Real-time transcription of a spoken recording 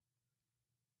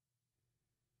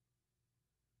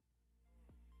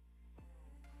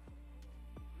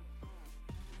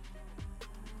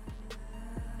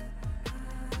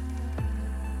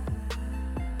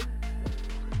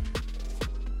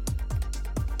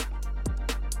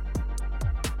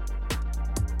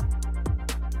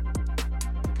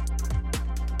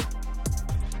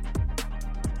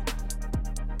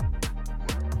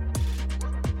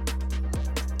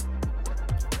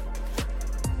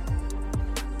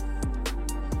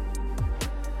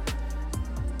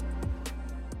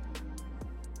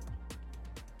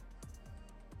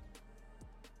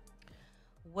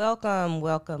Welcome,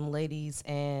 welcome, ladies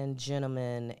and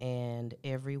gentlemen, and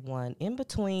everyone in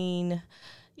between.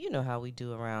 You know how we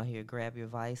do around here. Grab your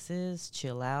vices,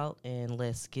 chill out, and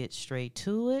let's get straight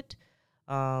to it.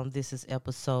 This is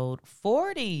episode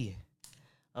 40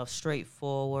 of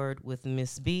Straightforward with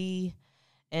Miss B.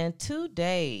 And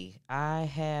today I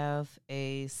have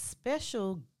a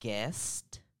special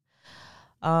guest.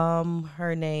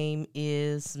 Her name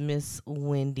is Miss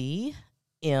Wendy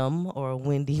M or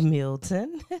Wendy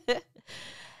Milton.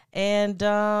 And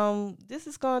this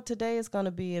is going today is going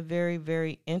to be a very,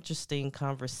 very interesting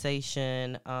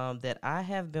conversation that I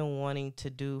have been wanting to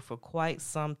do for quite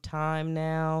some time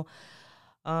now.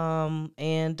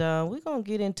 And we're going to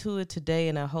get into it today,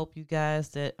 and I hope you guys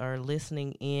that are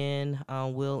listening in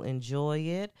will enjoy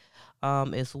it.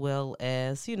 As well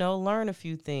as, learn a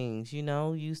few things,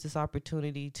 use this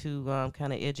opportunity to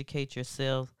kind of educate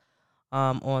yourself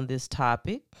on this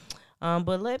topic.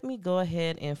 But let me go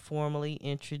ahead and formally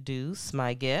introduce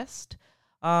my guest.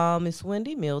 Miss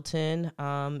Wendy Milton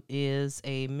is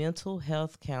a mental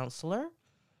health counselor,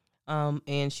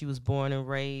 and she was born and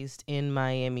raised in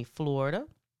Miami, Florida.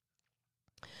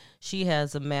 She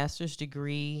has a master's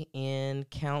degree in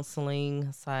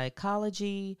counseling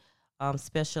psychology,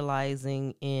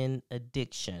 specializing in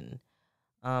addiction.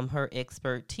 Her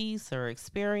expertise, her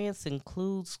experience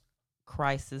includes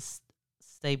crisis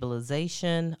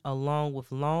stabilization, along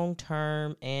with long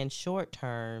term and short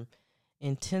term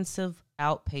intensive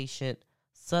outpatient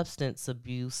substance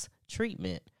abuse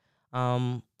treatment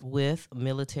with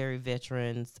military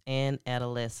veterans and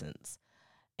adolescents.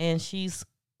 And she's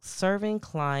serving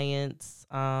clients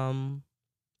in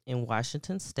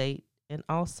Washington State and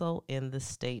also in the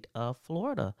state of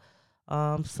Florida.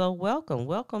 So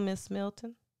welcome, Miss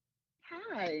Milton.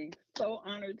 Hi, so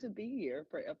honored to be here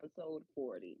for episode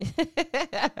 40.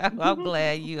 I'm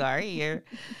glad you are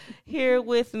here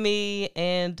with me.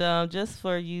 And just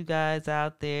for you guys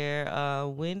out there,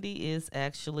 Wendy is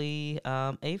actually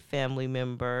a family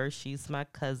member. She's my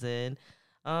cousin.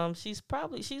 She's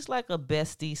like a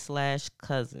bestie slash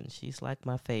cousin. She's like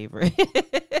my favorite.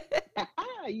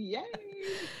 Yay!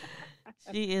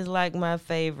 She is like my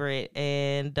favorite,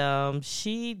 and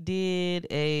she did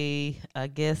I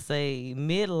guess, a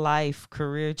midlife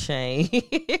career change,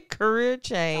 career I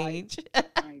change,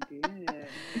 I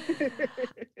did.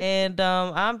 and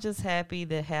I'm just happy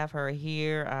to have her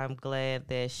here. I'm glad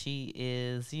that she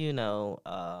is,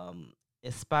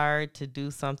 aspired to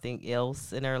do something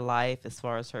else in her life as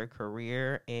far as her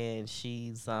career, and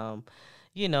she's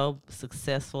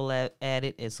successful at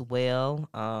it as well.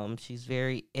 She's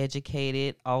very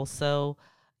educated also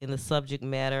in the subject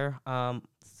matter.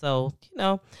 So,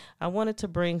 I wanted to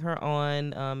bring her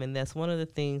on, and that's one of the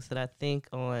things that I think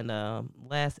on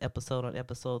last episode, on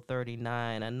episode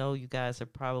 39. I know you guys are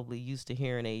probably used to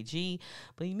hearing AG,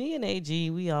 but me and AG,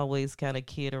 we always kind of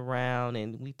kid around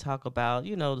and we talk about,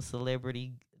 the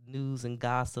celebrity news and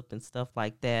gossip and stuff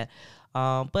like that.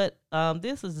 But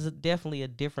this is definitely a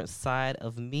different side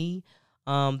of me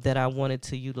that I wanted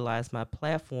to utilize my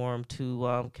platform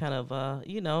to kind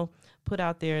of, put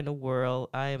out there in the world.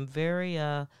 I am very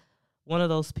one of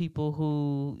those people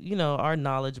who, are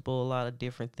knowledgeable a lot of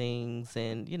different things,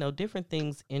 and, different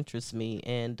things interest me.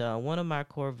 And one of my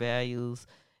core values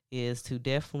is to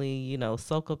definitely,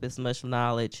 soak up as much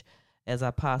knowledge as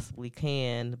I possibly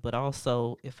can, but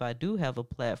also if I do have a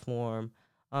platform,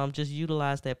 just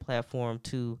utilize that platform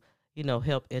to,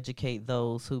 help educate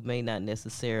those who may not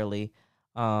necessarily,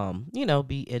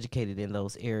 be educated in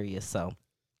those areas. So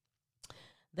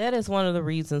that is one of the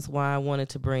reasons why I wanted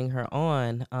to bring her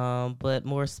on. But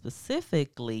more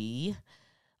specifically,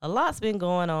 a lot's been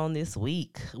going on this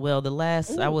week. Well, I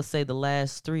Ooh. would say the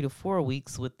last 3 to 4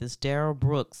 weeks with this Darrell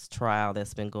Brooks trial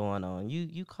that's been going on.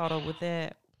 You caught up with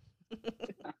that?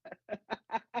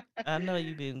 I know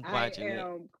you've been I watching it.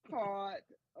 am caught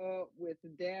up with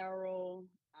Darrell.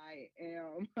 I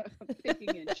am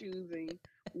picking and choosing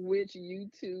which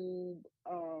YouTube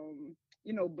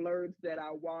blurs that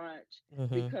I watch Hmm.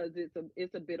 because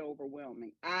it's a bit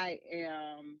overwhelming.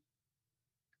 I'm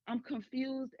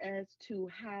confused as to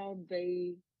how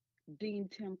they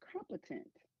deemed him competent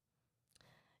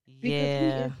because he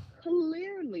Yeah. is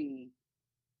clearly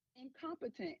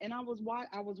incompetent. And I was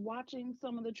watching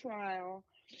some of the trial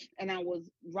and I was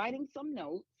writing some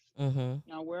notes. Mhm.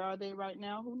 Now where are they right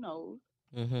now? Who knows?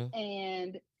 Mhm.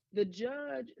 And the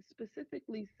judge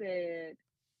specifically said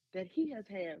that he has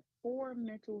had four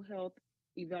mental health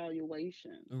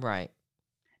evaluations Right.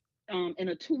 in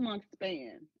a 2 month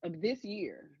span of this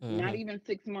year, not Mhm. even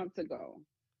 6 months ago.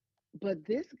 But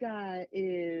this guy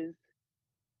is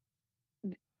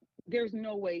there's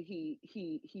no way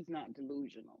he's not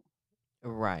delusional.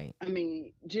 Right. I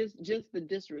mean, just the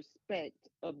disrespect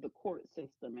of the court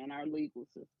system and our legal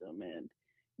system, and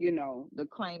the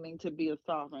claiming to be a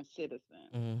sovereign citizen,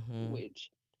 Mhm. which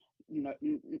no,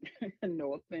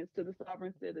 no offense to the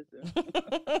sovereign citizens,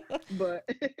 but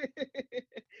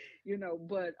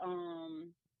but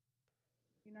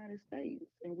United States,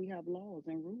 and we have laws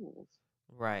and rules.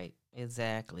 Right.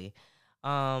 Exactly.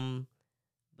 Um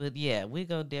but yeah, we're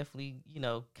gonna definitely,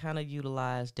 kind of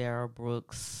utilize Darrell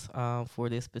Brooks for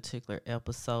this particular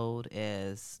episode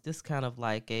as this kind of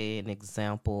like an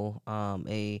example,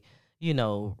 a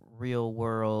real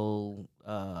world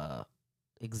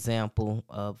example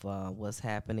of what's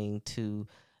happening to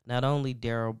not only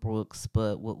Darrell Brooks,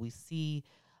 but what we see.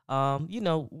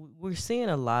 We're seeing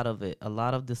a lot of it, a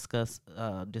lot of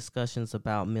discussions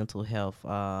about mental health.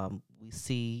 We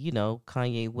see,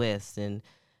 Kanye West and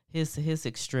his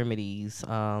extremities,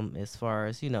 as far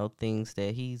as things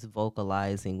that he's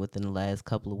vocalizing within the last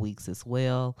couple of weeks as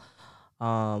well.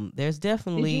 There's Did you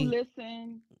definitely.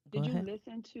 listen? Go Did you ahead.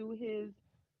 listen to his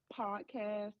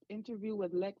podcast interview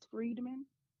with Lex Friedman?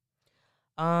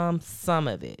 Some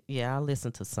of it. Yeah, I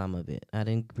listened to some of it. I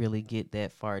didn't really get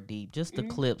that far deep. Just the Mm.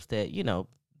 clips that,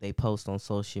 they post on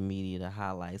social media, the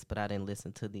highlights, but I didn't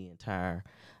listen to the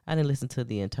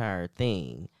entire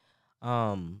thing.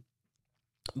 Um,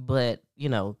 but,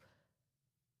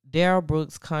 Darrell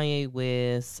Brooks, Kanye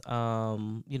West,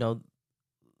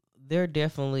 they're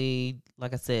definitely,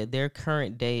 like I said, they're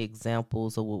current day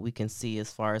examples of what we can see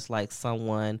as far as like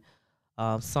someone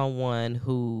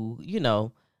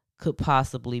who could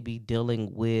possibly be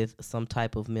dealing with some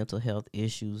type of mental health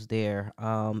issues there.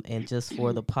 And just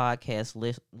for the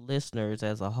podcast listeners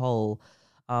as a whole,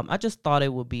 I just thought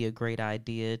it would be a great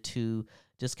idea to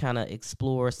just kind of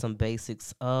explore some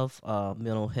basics of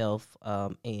mental health,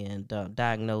 and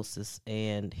diagnosis,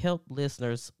 and help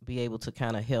listeners be able to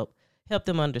kind of help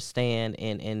them understand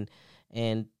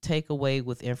and take away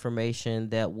with information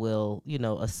that will,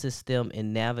 assist them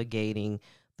in navigating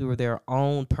through their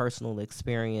own personal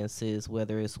experiences,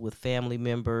 whether it's with family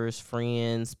members,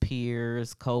 friends,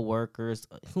 peers, co-workers,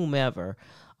 whomever.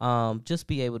 Just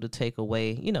be able to take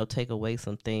away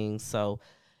some things.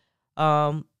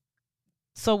 Um,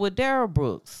 so with Darrell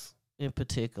Brooks in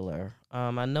particular,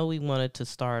 I know we wanted to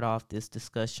start off this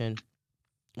discussion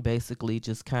basically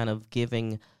just kind of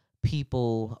giving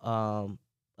people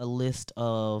a list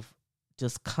of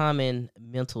just common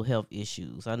mental health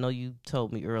issues. I know you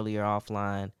told me earlier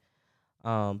offline,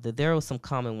 that there were some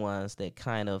common ones that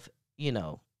kind of,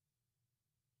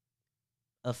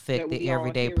 affect That the we all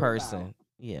everyday hear about. person.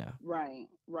 Yeah. Right,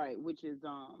 right, which is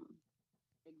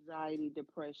anxiety,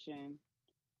 depression,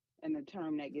 and the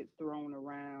term that gets thrown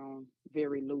around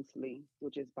very loosely,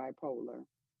 which is bipolar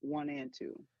 1 and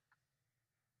 2.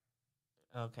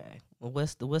 Okay. Well,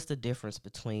 what's the difference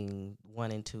between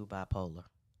 1 and 2 bipolar?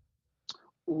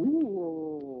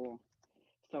 Ooh.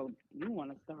 So you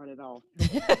want to start it off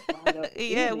right up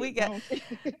Yeah, in we it, got. don't you?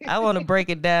 I want to break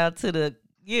it down to the, Because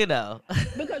you know to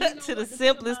the what the thing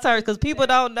simplest about it terms, is because people that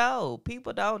don't know.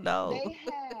 People don't know. they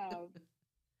have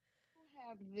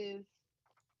this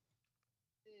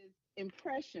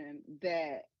impression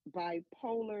that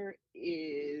bipolar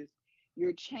is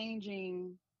you're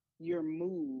changing your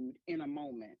mood in a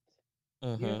moment.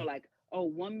 Mhm. Like, oh,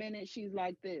 1 minute she's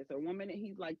like this, or 1 minute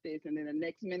he's like this, and then the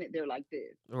next minute they're like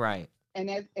this. Right. And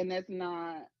that's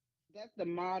not that's the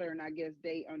modern, I guess,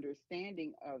 day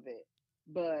understanding of it.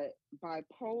 But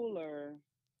bipolar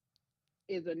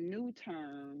is a new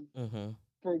term Mhm.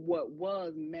 for what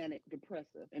was manic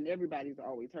depressive, and everybody's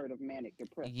always heard of manic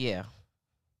depressive, Yeah.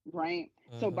 right?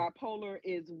 So Mhm. bipolar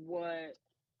is what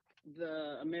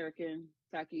the American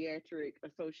Psychiatric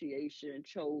Association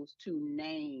chose to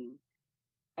name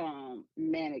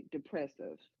manic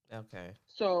depressive. Okay.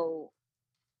 So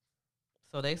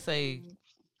So they say um,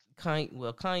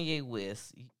 Kanye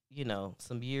West,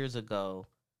 some years ago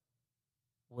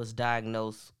was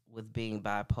diagnosed with being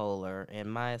bipolar,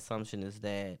 and my assumption is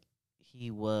that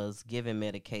he was given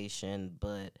medication,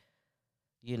 but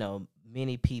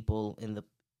many people in the,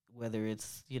 whether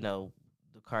it's the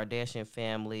Kardashian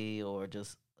family or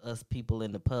just us people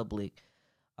in the public,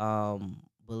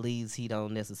 believes he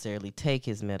don't necessarily take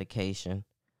his medication,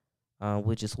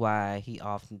 which is why he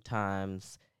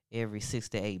oftentimes every 6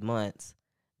 to 8 months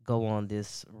go on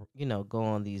these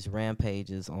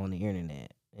rampages on the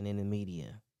internet and in the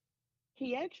media.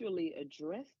 he actually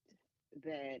addressed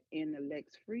that in the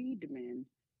Lex Friedman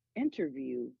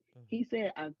interview. He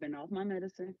said, I've been off my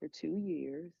medicine for 2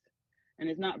 years. And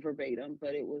it's not verbatim,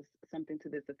 but it was something to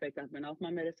this effect. I've been off my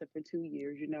medicine for 2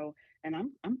 years, and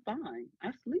I'm fine.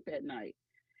 I sleep at night.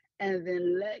 And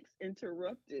then Lex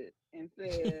interrupted and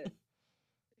said,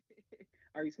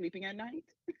 "Are you sleeping at night?"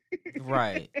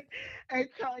 Right. And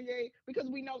Kanye, because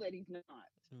we know that he's not,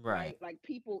 Right. right? Like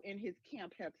people in his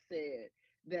camp have said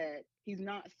that he's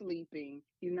not sleeping,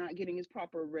 he's not getting his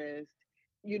proper rest,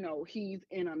 he's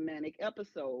in a manic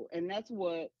episode. And that's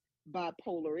what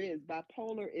bipolar is.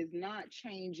 Bipolar is not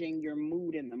changing your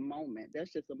mood in the moment,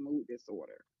 that's just a mood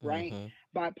disorder, right? Mhm.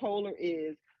 Bipolar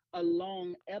is a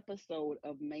long episode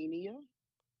of mania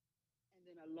and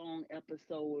then a long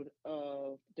episode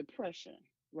of depression,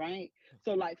 right?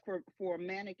 So like for a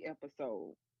manic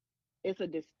episode, it's a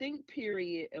distinct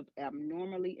period of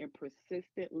abnormally and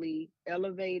persistently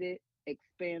elevated,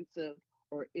 expansive,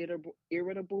 or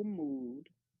irritable mood,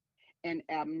 and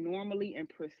abnormally and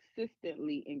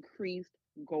persistently increased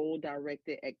goal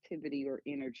directed activity or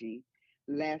energy,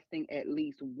 lasting at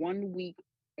least 1 week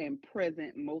and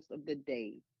present most of the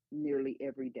day, nearly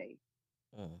every day.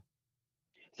 Mm.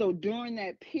 So during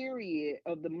that period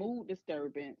of the mood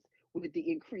disturbance with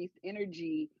the increased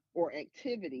energy or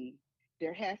activity,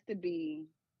 there has to be,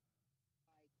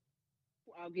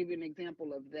 I'll give you an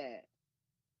example of that.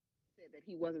 Said that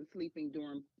he wasn't sleeping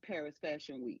during Paris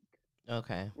Fashion Week,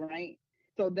 Okay. right?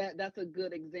 So that's a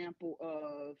good example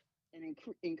of an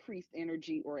increased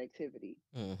energy or activity.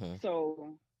 Mhm.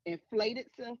 So inflated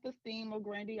self-esteem or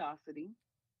grandiosity,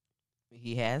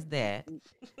 He has that.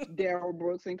 Darrell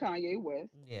Brooks and Kanye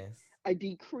West, Yes. a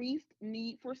decreased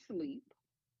need for sleep,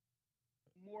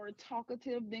 more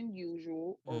talkative than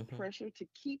usual or Mhm. pressure to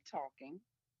keep talking,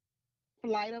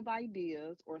 flight of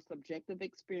ideas or subjective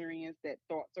experience that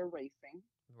thoughts are racing,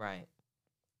 Right.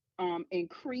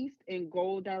 increased in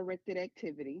goal directed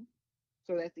activity.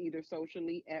 So that's either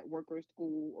socially, at work or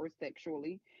school, or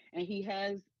sexually. And he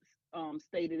has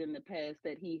stated in the past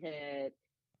that he had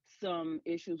some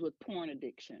issues with porn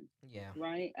addiction, Yeah.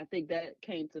 right? I think that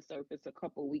came to surface a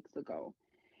couple weeks ago.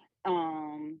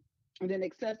 Um, and then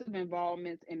excessive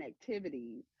involvements in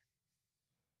activities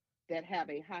that have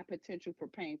a high potential for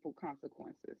painful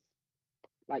consequences,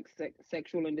 like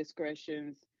sexual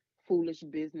indiscretions, foolish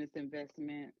business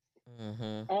investments,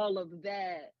 Mhm. all of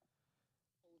that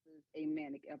poses a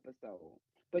manic episode.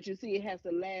 But you see, it has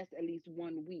to last at least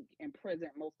 1 week and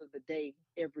present most of the day,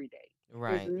 every day. It's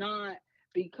Right. not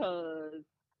because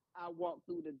I walked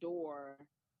through the door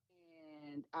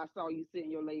and I saw you sitting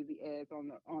your lazy ass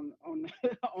on on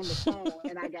the phone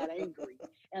and I got angry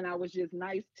and I was just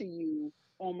nice to you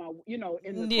on my in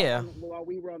the car Yeah. while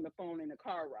we were on the phone in the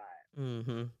car ride.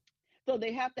 Mhm. So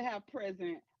they have to have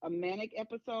present a manic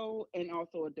episode and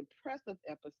also a depressive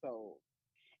episode.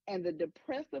 And the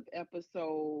depressive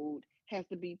episode has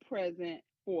to be present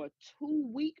for a 2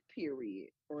 week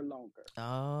period or longer.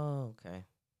 Oh, okay.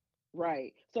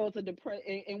 Right. So it's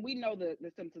a and we know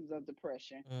the symptoms of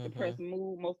depression. Mhm. Depressed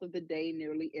mood most of the day,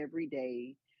 nearly every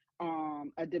day.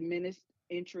 A diminished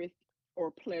interest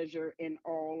or pleasure in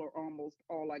all or almost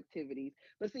all activities.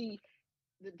 But see,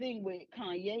 the thing with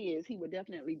Kanye is he would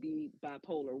definitely be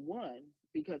bipolar one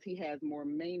because he has more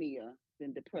mania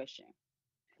than depression.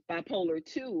 Bipolar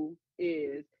two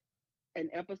is an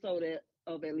episode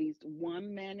of at least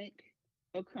one manic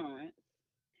occurrence,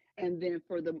 and then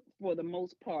for the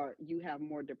most part you have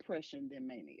more depression than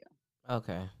mania.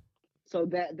 Okay. So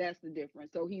that's the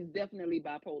difference. So he's definitely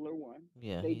bipolar one.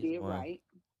 Yeah, They he's did one. right.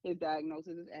 His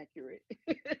diagnosis is accurate.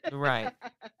 Right.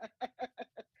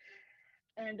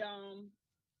 And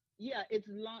yeah, it's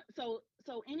long. So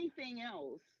anything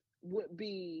else would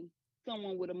be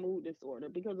someone with a mood disorder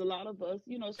because a lot of us,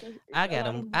 especially I a got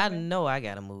lot a. of I women. know I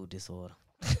got a mood disorder.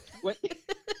 What?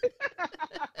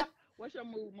 What's your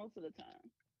mood most of the time?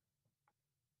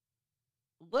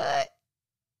 What?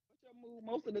 What's your mood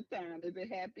most of the time? Is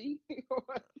it happy or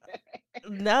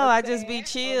No, or I just be sad or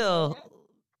chill.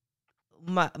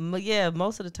 mad? Yeah,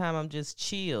 most of the time I'm just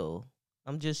chill.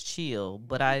 I'm just chill, You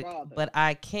don't be bothered. but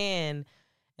I can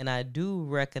and I do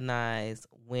recognize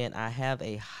when I have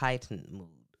a heightened mood.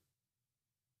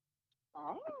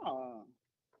 Oh,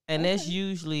 And that's okay.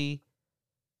 usually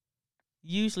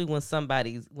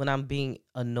when I'm being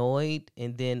annoyed,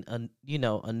 and then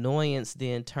annoyance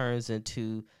then turns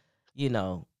into, you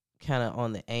know kind of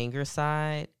on the anger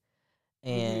side.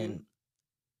 And Mhm.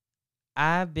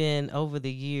 I've been over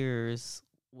the years,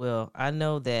 well, I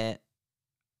know that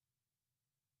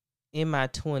in my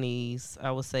 20s,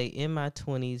 I would say in my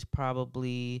 20s,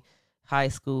 probably high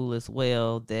school as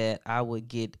well, that I would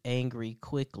get angry Oh.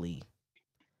 quickly,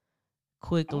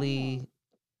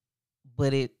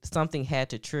 but it something had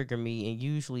to trigger me, and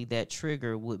usually that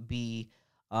trigger would be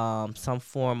some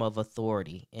form of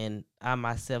authority. And I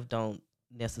myself don't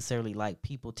necessarily like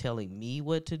people telling me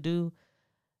what to do.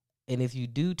 And if you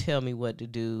do tell me what to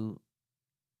do,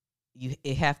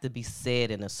 it have to be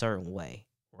said in a certain way,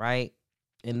 right?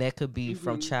 And that could be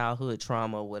from Mhm. childhood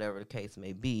trauma or whatever the case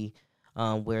may be,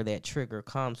 where that trigger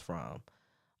comes from.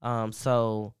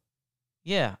 So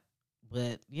yeah,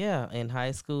 but yeah, in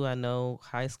high school, I know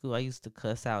high school, I used to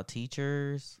cuss out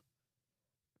teachers,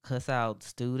 cuss out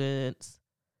students.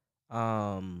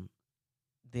 Um,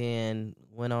 then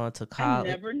I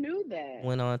never knew that.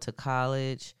 went on to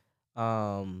college.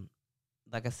 Um,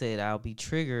 like I said, I'll be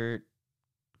triggered,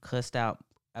 cussed out.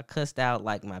 I cussed out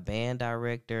like my band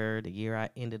director the year I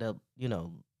ended up,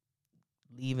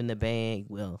 leaving the band.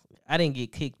 Well, I didn't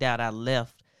get kicked out. I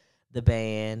left the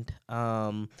band.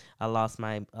 I lost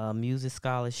my music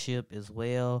scholarship as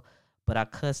well, but I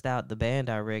cussed out the band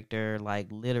director like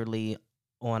literally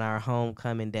on our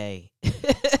homecoming day.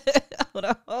 On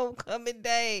our homecoming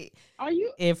day, Are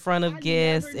you? in front of I never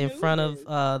guests, in knew front of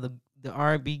this. the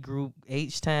R&B group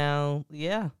H Town.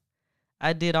 Yeah,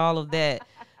 I did all of that.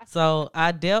 So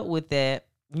I dealt with that.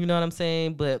 You know what I'm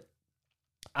saying? But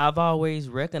I've always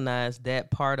recognized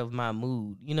that part of my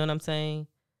mood. You know what I'm saying?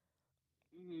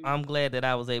 Mhm. I'm glad that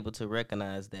I was able to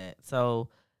recognize that. So,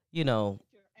 you know,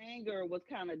 But your anger was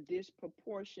kind of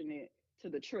disproportionate to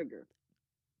the trigger.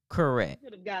 You correct.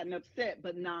 could have gotten upset,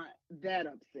 but not that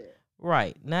upset.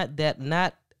 Right.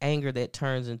 Not anger that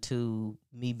turns into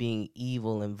me being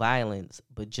evil and violence,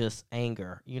 but just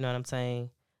anger. You know what I'm saying?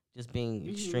 Just being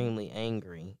Mhm. extremely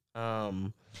angry.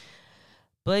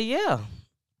 But yeah.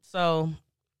 So,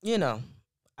 you know,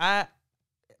 I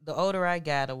the older I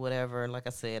got or whatever, like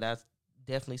I said, I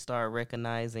definitely started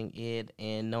recognizing it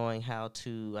and knowing how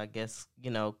to, I guess,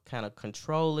 kind of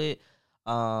control it.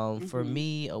 For Mhm.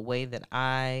 me, a way that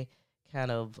I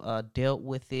kind of dealt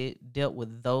with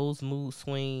those mood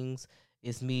swings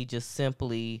is me just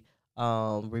simply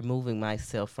removing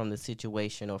myself from the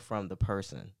situation or from the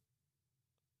person.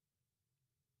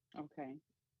 Okay.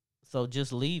 So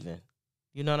just leaving.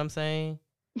 You know what I'm saying?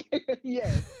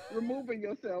 Yes, removing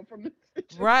yourself from the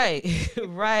Right,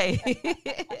 situation.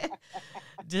 right.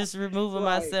 Just removing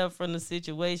Right. myself from the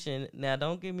situation. Now,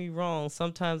 don't get me wrong.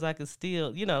 Sometimes I could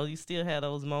still, you still have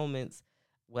those moments.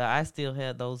 Well, I still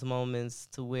had those moments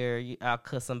to where I'll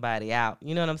cuss somebody out.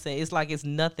 You know what I'm saying? It's like it's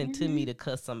nothing to me Mhm. to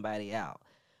cuss somebody out.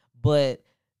 But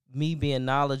me being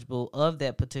knowledgeable of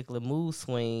that particular mood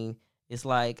swing, it's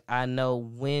like I know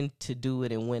when to do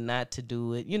it and when not to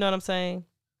do it. You know what I'm saying?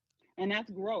 And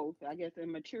that's growth, I guess,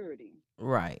 and maturity.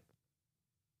 Right.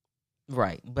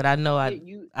 Right. But I know I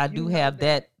I You do know have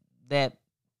that. that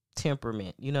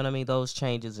temperament. You know what I mean? Those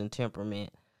changes in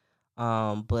temperament.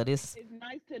 But it's It's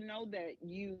nice to know that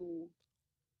you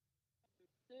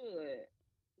should.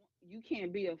 You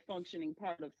can't be a functioning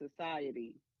part of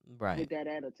society right. with that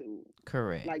attitude.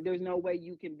 Correct. Like there's no way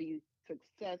you can be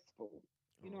successful.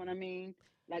 You know what I mean?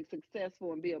 Like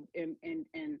successful and be a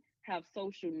and have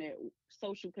social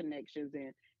connections,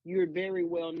 and you're very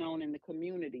well known in the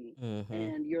community Mhm.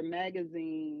 and your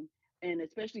magazine, and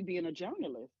especially being a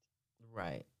journalist.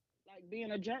 Right. Like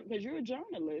being a because you're a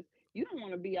journalist. You don't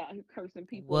want to be out here cursing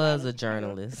people out Was of a character.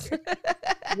 journalist.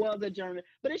 Was a journalist,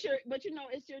 but it's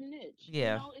your niche.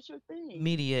 Yeah. It's your thing.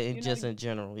 Media and You know. just in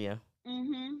general, yeah.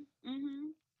 Mhm. Mhm.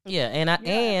 Yeah, and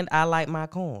Yeah. I like my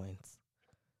coins.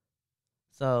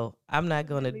 So, I'm not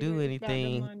going to Definitely do it's about the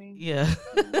anything. money. Yeah.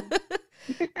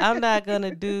 Yeah. I'm not going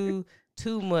to do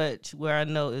too much where I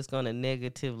know it's going to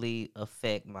negatively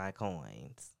affect my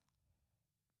coins.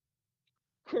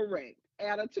 Correct.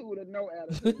 Attitude or no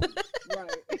attitude.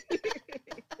 Right.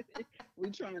 We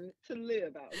trying to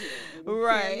live out here and we can't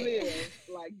Right. live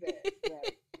like that.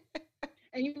 Right.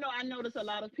 And I notice a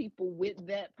lot of people with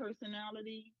that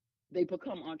personality, they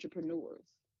become entrepreneurs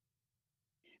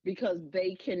because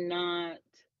they cannot,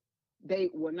 they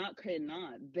well not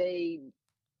cannot, they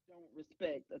don't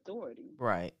respect authority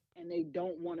Right. and they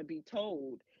don't want to be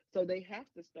told. So they have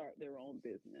to start their own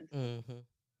business Mhm.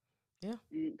 Yeah.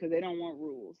 because they don't want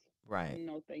rules. Right.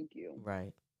 No, thank you.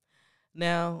 Right.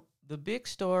 Now, the big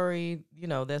story,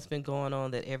 that's been going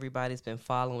on that everybody's been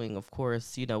following, of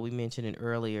course, we mentioned it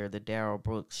earlier, the Darrell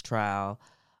Brooks trial.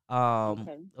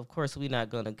 Okay. Of course, we're not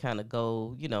going to kind of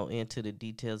go, into the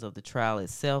details of the trial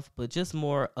itself, but just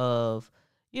more of,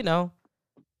 you know,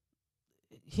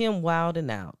 him wilding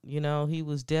out. He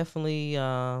was definitely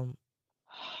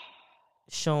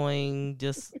showing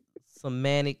just some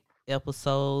manic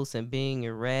episodes and being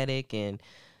erratic and,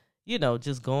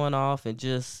 just going off and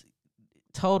just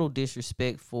total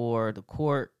disrespect for the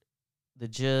court, the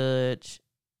judge,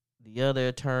 the other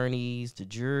attorneys, the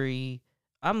jury.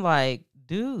 I'm like,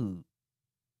 dude.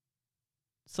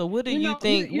 So what do You you know,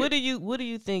 think? What do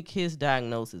you think his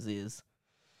diagnosis is?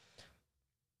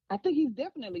 I think he's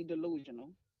definitely delusional.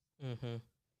 Mhm.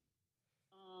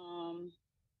 Um,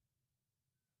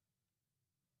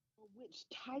 which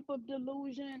type of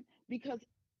delusion? Because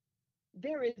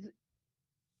there is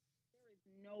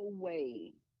no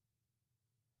way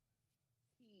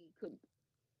he could.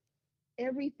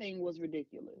 Everything was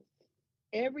ridiculous.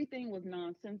 Everything was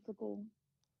nonsensical.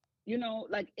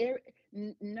 Like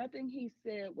nothing he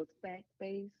said was fact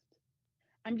based.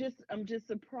 I'm just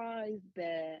surprised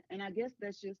that, and I guess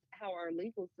that's just how our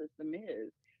legal system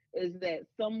is that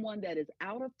someone that is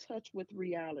out of touch with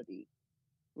reality,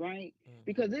 right? Mhm.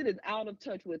 Because it is out of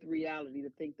touch with reality to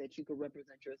think that you could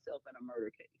represent yourself in a murder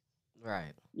case.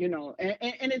 Right.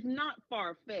 And it's not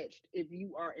far fetched if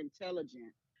you are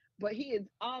intelligent, but he is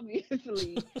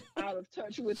obviously out of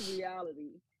touch with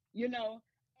reality, you know,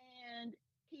 and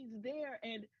he's there,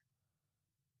 and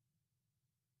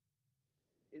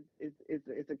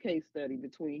it's a case study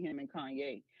between him and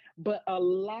Kanye. But a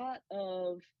lot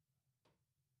of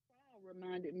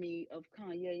reminded me of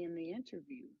Kanye in the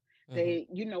interview.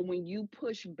 Mhm. When you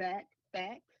push back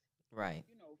facts, Right.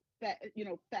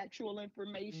 factual Yeah.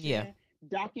 information,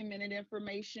 documented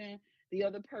information, the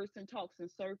other person talks in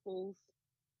circles.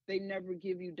 They never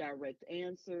give you direct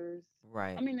answers. I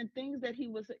Right. mean, the things that he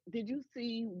was. Did you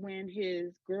see when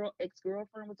his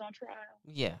ex-girlfriend was on trial?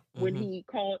 Yeah. When Mhm. he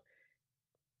called,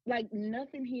 like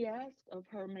nothing he asked of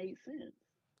her made sense.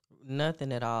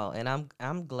 Nothing at all. And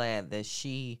I'm glad that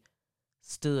she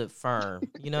stood firm.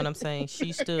 You know what I'm saying?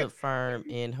 She stood firm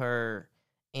in her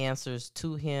answers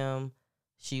to him.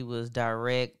 She was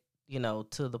direct,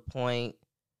 to the point.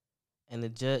 And the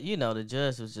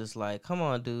judge was just like, "Come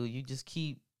on, dude, you just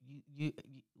keep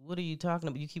what are you talking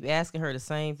about? You keep asking her the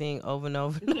same thing over and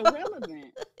over It's and over.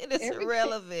 irrelevant. And it's Everything,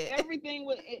 irrelevant." everything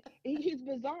was. He's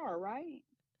bizarre, right?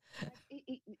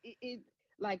 Like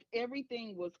like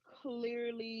everything was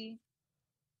clearly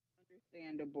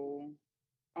understandable,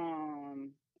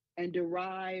 um, and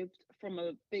derived from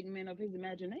a figment of his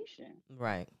imagination.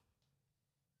 Right.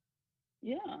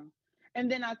 Yeah. And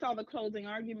then I saw the closing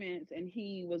arguments, and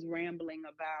he was rambling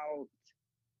about,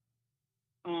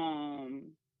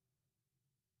 um,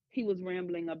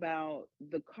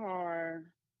 the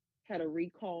car had a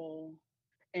recall,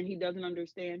 and he doesn't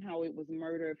understand how it was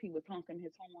murder if he was honking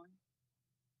his horn.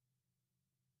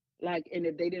 Like, and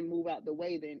if they didn't move out the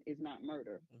way, then it's not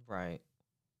murder. Right.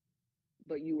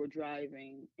 But you were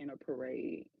driving in a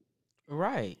parade.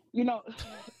 Right. You know,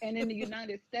 and in the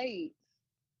United States,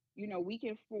 we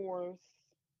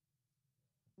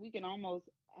can almost,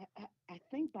 I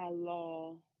think by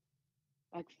law,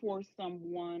 like force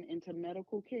someone into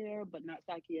medical care, but not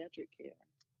psychiatric care.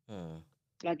 Mm.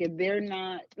 Like if they're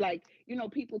not, like,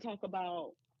 people talk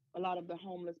about a lot of the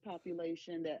homeless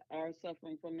population that are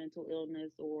suffering from mental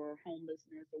illness or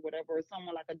homelessness or whatever, or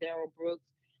someone like a Darrell Brooks,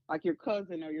 like your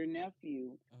cousin or your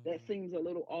nephew, that Mhm. seems a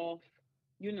little off,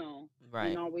 you know, and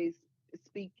Right. always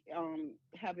speak,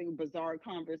 having bizarre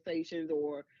conversations,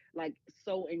 or like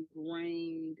so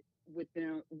ingrained with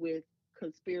them with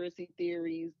conspiracy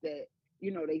theories that,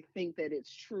 they think that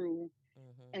it's true,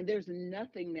 Mhm. and there's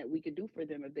nothing that we could do for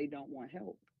them if they don't want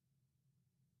help.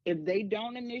 If they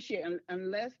don't initiate,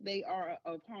 unless they are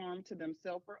of harm to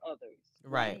themselves or others,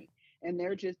 Right. right? And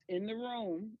they're just in the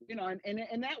room,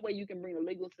 and that way you can bring the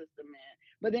legal system in.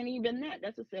 But then even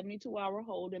that's a 72-hour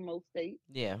hold in most states,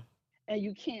 Yeah. and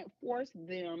you can't force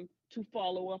them to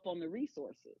follow up on the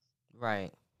resources.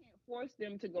 Right. Can't force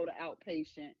them to go to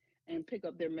outpatient and pick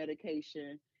up their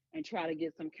medication and try to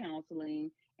get some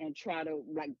counseling and try to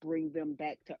like bring them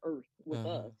back to earth with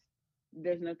us. Mhm.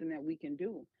 There's nothing that we can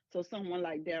do. So someone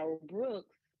like Darrell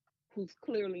Brooks, who's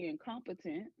clearly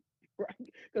incompetent,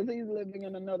 right? Because he's living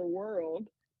in another world,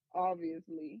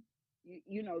 obviously.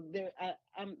 There.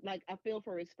 I'm like, I feel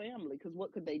for his family, because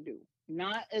what could they do?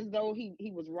 Not as though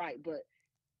he was right, but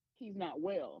he's not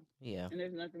well, Yeah. and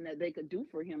there's nothing that they could do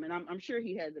for him, and I'm sure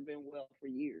he hasn't been well for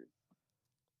years.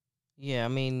 Yeah, I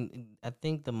mean, I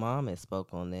think the mom had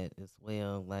spoke on that as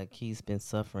well. Like he's been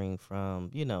suffering from,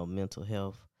 mental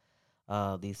health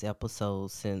these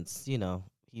episodes since,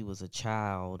 he was a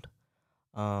child.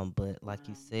 But like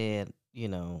you Wow. said,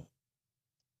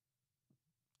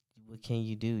 what can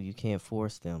you do? You can't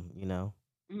force them,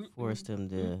 force Mm-mm, them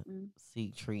to mm-mm.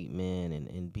 seek treatment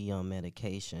and be on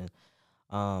medication.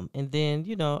 And then,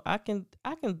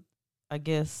 I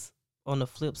guess on the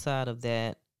flip side of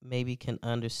that, maybe can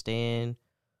understand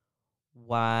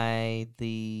why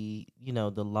the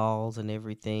laws and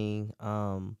everything,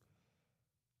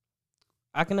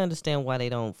 I can understand why they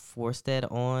don't force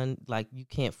that on. Like you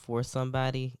can't force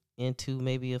somebody into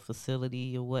maybe a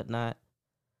facility or whatnot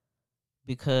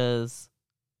because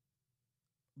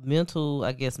mental,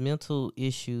 I guess, mental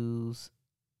issues.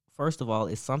 First of all,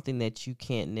 is something that you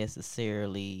can't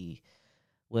necessarily.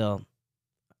 Well,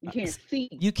 You can't see.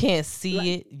 you can't Like,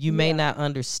 see it. You may yeah. not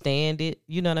understand it.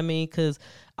 You know what I mean? Because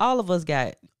all of us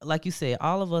got, like you said,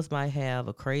 all of us might have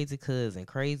a crazy cousin,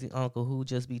 crazy uncle who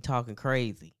just be talking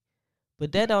crazy.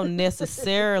 But that don't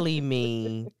necessarily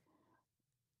mean,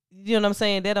 you know what I'm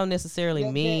saying? That don't necessarily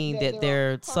mean that that they're a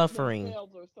they're part of suffering.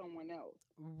 themselves or someone else.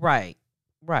 Right.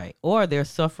 Right. Or they're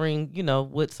suffering,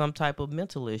 with some type of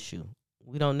mental issue.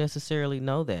 We don't necessarily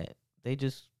know that. They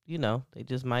just, they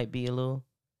just might be a little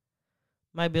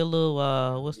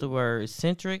what's the word?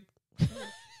 Eccentric.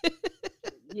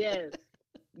 Yes,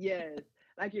 yes.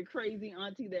 Like your crazy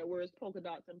auntie that wears polka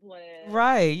dots and plaid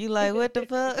Right. You like what the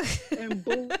fuck? and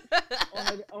boots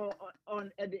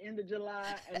on at the end of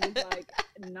July, and it's like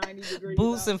 90 degrees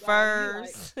Boots and outside, and you're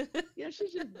like, furs. yeah,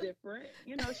 she's just different.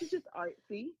 She's just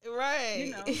artsy.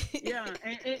 Right. Yeah,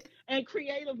 and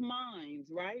creative minds,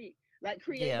 right? Like Yeah.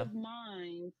 creative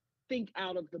minds think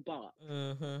out of the box.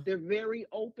 Mhm. They're very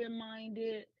open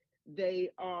minded. They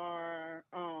are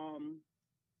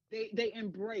they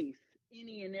embrace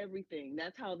any and everything.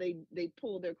 That's how they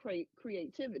pull their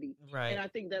creativity, and Right. I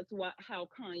think that's why how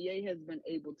Kanye has been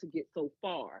able to get so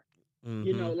far.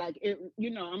 Mhm. Like it.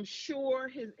 I'm sure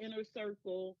his inner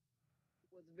circle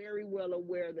was very well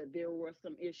aware that there were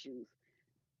some issues.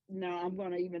 Now I'm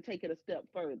going to even take it a step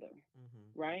further,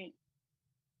 Mhm. right?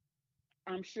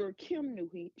 I'm sure Kim knew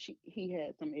he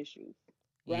had some issues,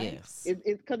 right? Yes.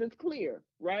 It's because it's clear,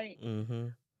 right?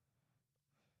 Mhm.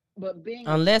 But being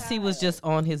a Unless he was child, just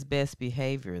on his best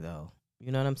behavior though.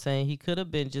 You know what I'm saying? He could have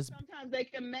been just sometimes they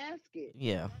can mask it,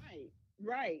 yeah. right?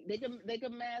 Right. They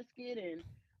can mask it and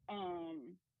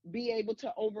um be able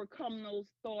to overcome those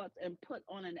thoughts and put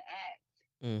on an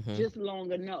act Mhm. just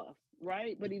long enough,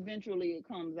 right? But eventually it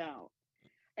comes out.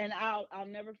 And I'll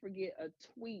never forget a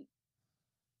tweet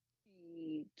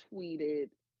he tweeted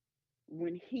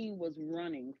when he was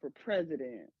running for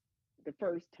president the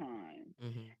first time.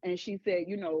 Mhm. And she said,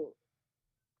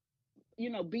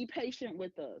 be patient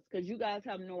with us because you guys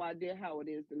have no idea how it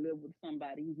is to live with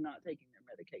somebody who's not taking their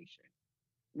medication,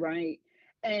 right?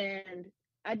 And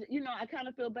I kind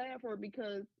of feel bad for her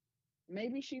because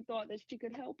maybe she thought that she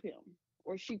could help him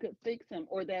or she could fix him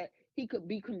or that he could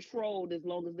be controlled as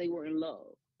long as they were in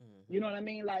love. You Mhm. know what I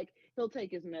mean? Like he'll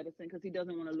take his medicine because he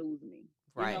doesn't want to lose me,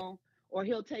 Right. or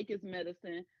he'll take his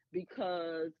medicine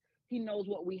because he knows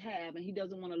what we have and he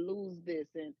doesn't want to lose this.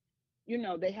 And,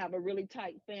 they have a really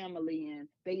tight family and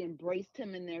they embraced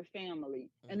him in their family.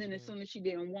 And then as Mhm. soon as she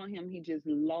didn't want him, he just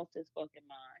lost his fucking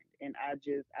mind. And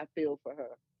I feel for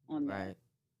her on that. Right.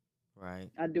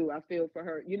 Right. I do. I feel for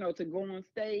her. To go on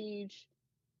stage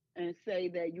and say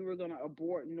that you were going to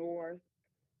abort North,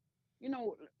 you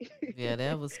know, Yeah,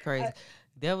 that was I, crazy.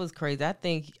 That was crazy. I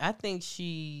think they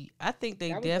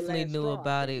that was the definitely last knew straw, I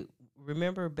about think. it.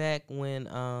 Remember back when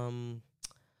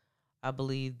I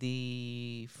believe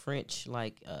the French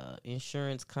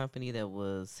insurance company that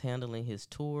was handling his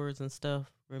tours and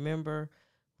stuff. Remember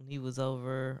when he was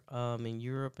over in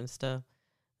Europe and stuff?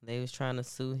 They was trying to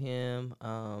sue him.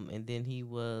 And then he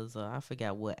was I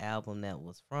forgot what album that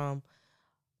was from.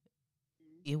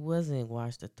 It wasn't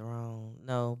Watch the Throne.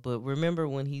 No, but remember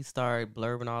when he started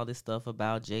blurbing all this stuff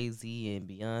about Jay-Z and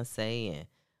Beyonce and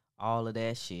all of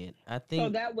that shit. I So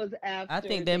think that was I after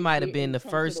think that they might have been didn't the come to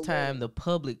the first time wedding. the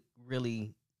public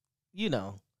really, you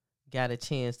know, got a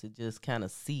chance to just kind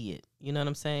of see it. You know what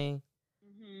I'm saying?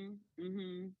 Mhm.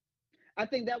 Mhm. I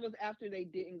think that was after they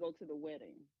didn't go to the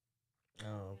wedding.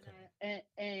 Oh, And okay.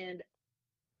 and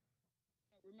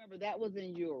remember that was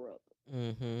in Europe. I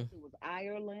don't know Mhm. if it was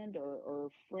Ireland or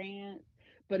France,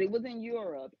 but it was in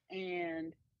Europe.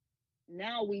 And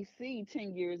now we see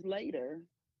 10 years later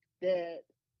that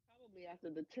probably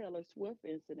after the Taylor Swift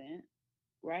incident,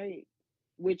 right?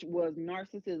 Which was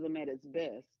narcissism at its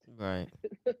best. Right.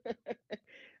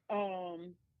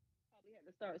 Probably had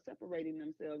to start separating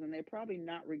themselves and they're probably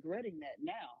not regretting that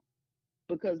now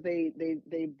because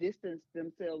they've distanced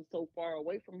themselves so far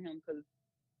away from him because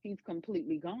he's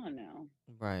completely gone now.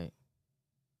 Right.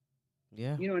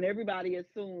 Yeah. And everybody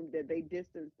assumed that they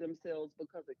distanced themselves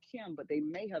because of Kim, but they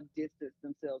may have distanced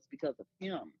themselves because of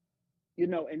him,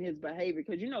 and his behavior.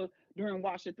 Because during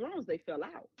Watch the Thrones, they fell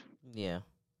out. Yeah.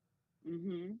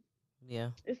 Hmm.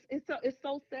 Yeah. It's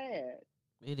so sad.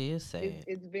 It is It's sad.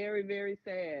 it's very very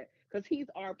sad because he's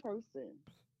our person.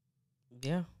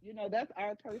 Yeah. That's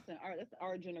our person. That's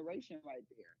our generation right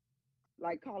there.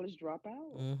 Like college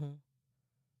dropout. Mhm.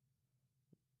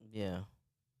 Yeah.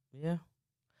 Yeah.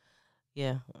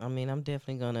 Yeah. I mean, I'm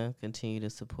definitely gonna continue to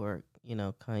support,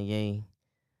 Kanye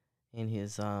in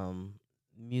his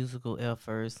musical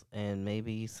efforts and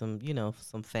maybe some,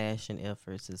 some fashion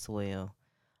efforts as well.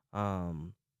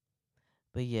 Um,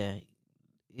 but yeah,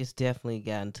 it's definitely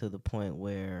gotten to the point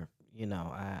where,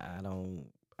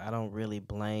 I don't really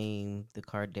blame the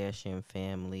Kardashian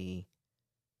family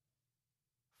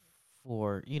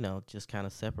for, just kind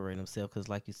of separating themselves because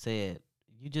like you said,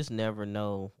 you just never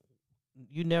know.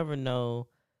 You never know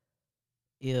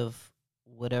if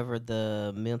whatever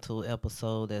the mental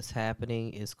episode that's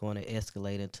happening is going to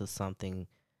escalate into something,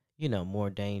 more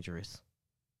dangerous.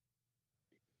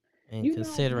 And You know,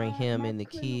 considering him my and the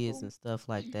kids clinical and stuff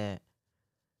like that,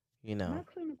 you my know,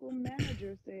 clinical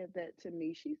manager said that to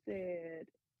me. She said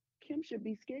Kim should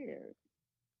be scared.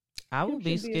 I Kim would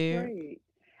be should be scared. afraid.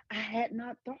 I had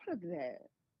not thought of that.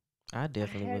 I I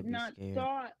definitely had would be not scared.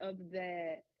 thought of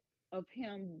that, of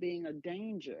him being a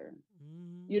danger,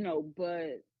 Hmm.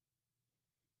 but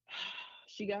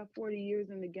she got 40 years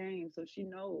in the game, so she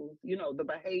knows, the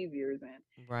behaviors. And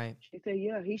Right, she said,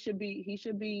 yeah, she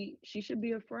should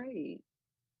be afraid.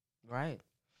 right.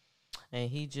 And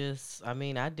he just, I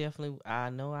mean, I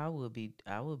know I would be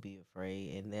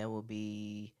afraid, and that would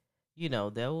be,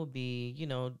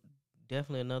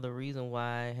 definitely another reason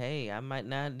why, hey, I might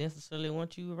not necessarily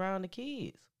want you around the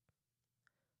kids.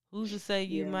 Who's to say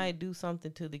you Yeah. might do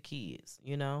something to the kids,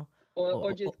 Or or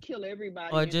or, just kill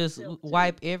everybody or and just himself too.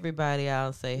 wipe everybody out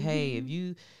and say, hey, if Hmm.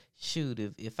 you shoot,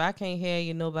 if I can't have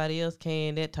you, nobody else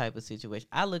can. That type of situation.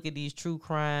 I look at these true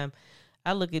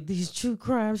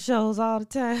crime shows all the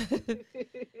time.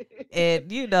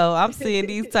 And I'm seeing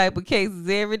these type of cases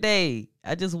every day.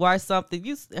 I just watched something.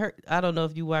 I don't know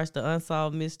if you watched the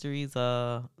Unsolved Mysteries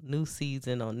new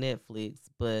season on Netflix,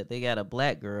 but they got a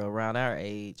black girl around our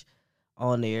age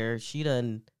on there. She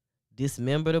done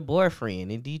dismembered a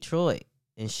boyfriend in Detroit,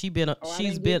 and Oh, I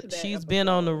didn't get to that she's been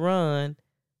on the episode. run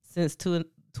since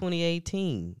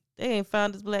 2018. They ain't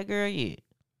found this black girl yet,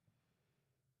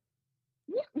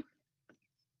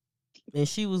 and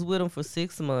she was with him for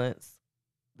 6 months.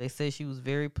 They say she was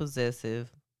very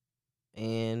possessive,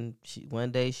 and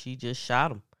one day she just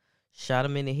shot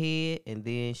him in the head, and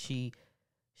then she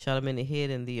shot him in the head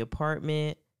in the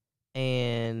apartment.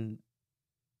 And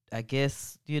I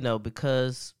guess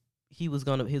because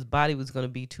his body was gonna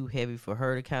be too heavy for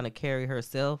her to kind of carry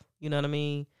herself. You know what I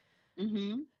mean?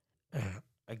 Hmm.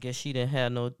 I guess she didn't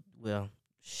have no. Well,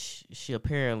 she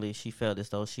apparently she felt as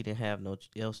though she didn't have no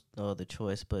other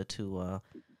choice but to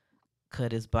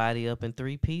cut his body up in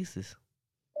three pieces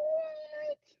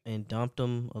What? and dumped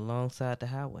him alongside the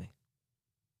highway.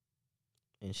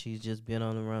 And she's just been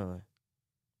on the run.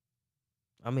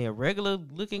 I mean, a regular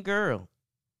looking girl,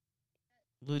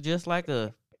 look just like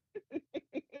us.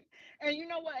 And you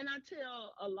know what? And I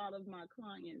tell a lot of my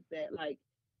clients that, like,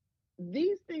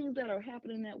 these things that are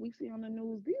happening that we see on the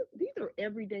news, these are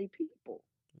everyday people.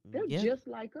 They're Yeah. just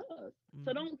like us.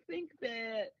 So Hmm. don't think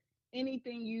that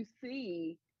anything you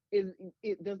see is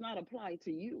it does not apply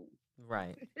to you.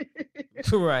 Right.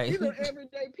 Right. These are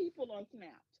everyday people on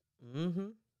Snapped. Hmm.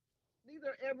 These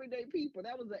are everyday people.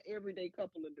 That was an everyday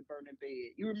couple in the burning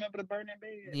bed. You remember the burning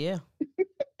bed? Yeah,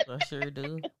 I sure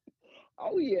do.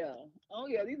 Oh yeah. Oh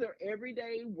yeah. These are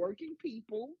everyday working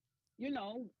people, you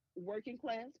know, working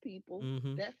class people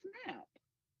Hmm. that snap.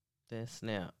 That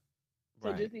snap. So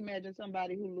Right. just imagine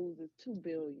somebody who loses 2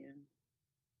 billion.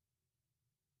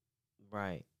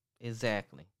 Right.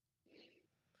 Exactly.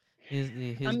 I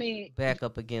His mean, back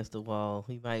up against the wall.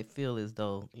 He might feel as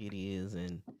though it is,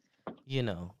 and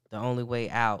the only way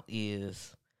out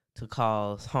is to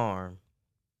cause harm.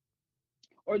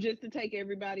 or just to take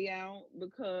everybody out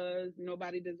because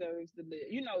nobody deserves to live,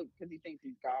 because he thinks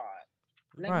he's God.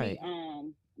 Let me Right.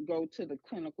 go to the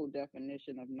clinical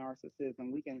definition of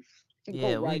narcissism. We can go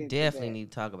Yeah, we right into definitely that.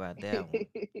 need to talk about that one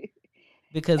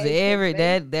because A every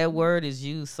pervasive, that word is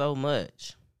used so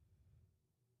much,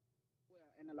 well,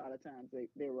 and a lot of times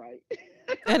they're right.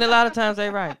 and a lot of times they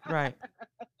right. Right.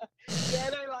 Yeah,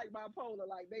 they like bipolar,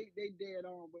 like they dead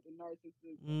on with the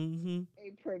narcissism. Hmm.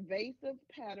 A pervasive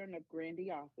pattern of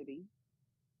grandiosity,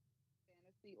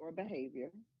 fantasy, or behavior,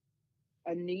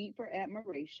 a need for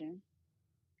admiration,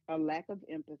 a lack of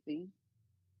empathy,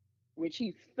 which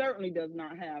he certainly does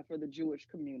not have for the Jewish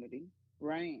community,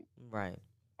 right? Right.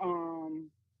 Um,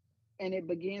 and it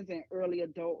begins in early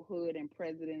adulthood and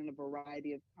present in a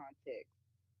variety of contexts.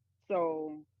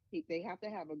 So they have to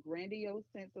have a grandiose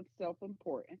sense of self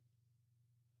importance,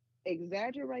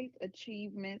 exaggerates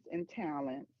achievements and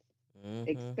talents, Hmm.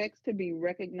 expects to be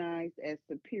recognized as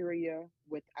superior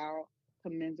without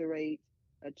commensurate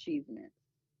achievements.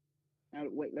 Now,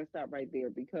 wait, let's stop right there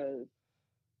because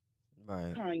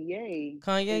Right. Kanye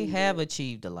Kanye in have the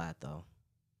achieved a lot though.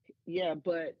 yeah,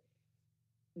 but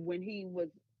when he was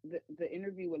the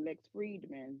interview with Lex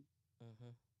Friedman, Hmm.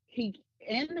 he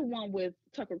and the one with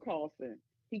Tucker Carlson,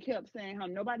 he kept saying how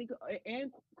nobody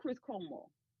and Chris Cuomo,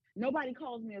 nobody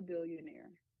calls me a billionaire.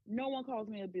 No one calls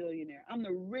me a billionaire. I'm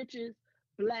the richest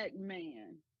black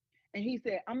man. And he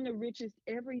said, I'm the richest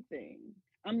everything.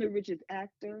 I'm the richest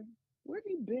actor. Where have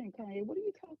you been, Kanye? What are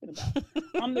you talking about?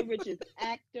 I'm the richest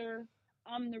actor.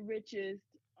 I'm the richest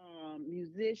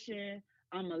musician.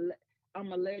 I'm a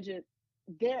I'm a legend.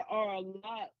 There are a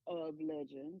lot of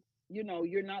legends. You know,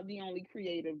 you're not the only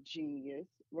creative genius,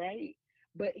 right?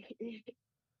 But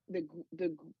the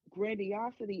the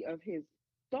grandiosity of his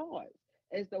thoughts,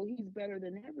 as though he's better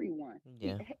than everyone. He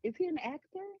Yeah. is he an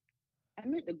actor? I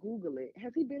meant to Google it.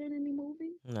 Has he been in any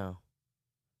movies? No.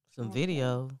 Some Okay.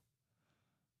 video.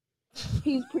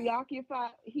 He's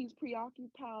preoccupied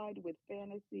with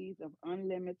fantasies of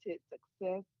unlimited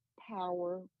success,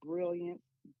 power, brilliance,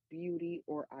 beauty,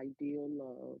 or ideal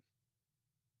love.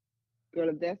 Girl,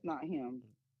 if that's not him,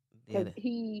 Yeah. because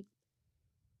he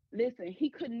listen, he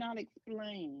could not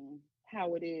explain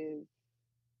how it is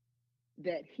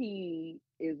that he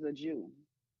is a Jew.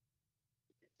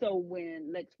 So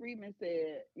when Lex Friedman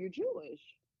said, "You're Jewish,"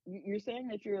 you're saying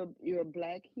that you're a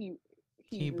black Hebrew.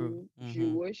 Hebrew Hmm.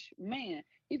 Jewish man.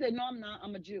 He said, "No, I'm not.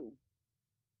 I'm a Jew."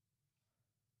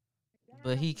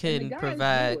 But he And the couldn't guy is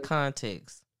provide Jewish.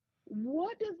 context.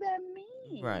 What does that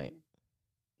Right. mean?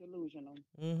 Delusional.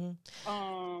 Hmm.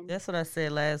 Um, That's what I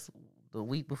said the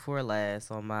week before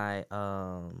last on my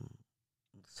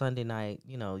Sunday night,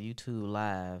 YouTube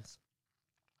lives.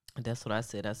 That's what I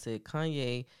said. I said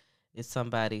Kanye is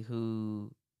somebody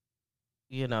who,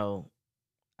 you know,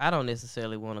 I don't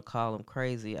necessarily want to call him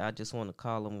crazy. I just want to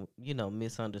call him,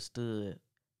 misunderstood.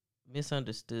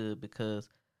 Misunderstood because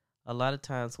a lot of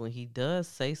times when he does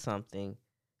say something,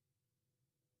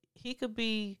 he could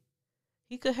be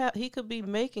he could be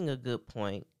making a good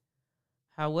point.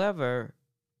 However,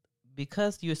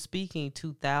 because you're speaking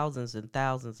to thousands and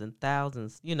thousands and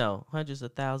thousands, hundreds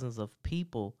of thousands of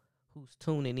people who's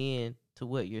tuning in to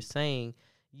what you're saying,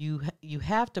 you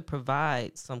have to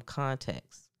provide some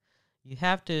context. You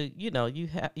have to,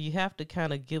 you have to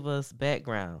kind of give us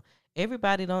background.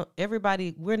 Everybody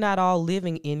we're not all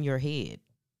living in your head.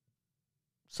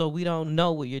 So we don't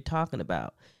know what you're talking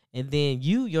about. And then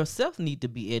you yourself need to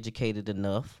be educated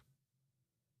enough.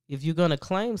 If you're going to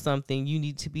claim something, you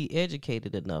need to be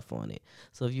educated enough on it.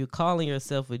 So if you're calling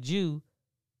yourself a Jew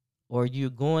or you're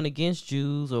going against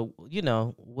Jews or,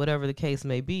 whatever the case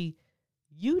may be,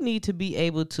 you need to be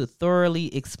able to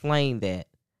thoroughly explain that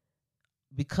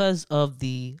because of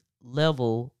the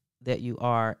level that you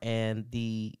are and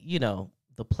the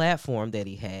platform that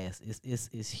he has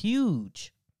is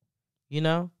huge, you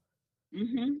know?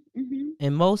 mhm, mhm.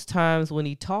 And most times when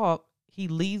he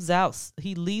leaves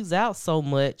out so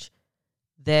much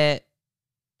that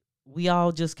we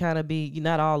all just kind of be,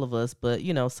 not all of us, but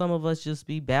some of us just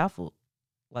be baffled.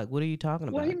 Like, what are you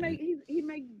talking Well, about, dude? he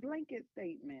makes blanket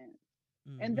statements,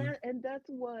 and Mm-hmm. that's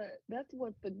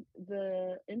what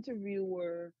the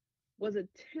interviewer was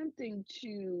attempting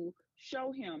to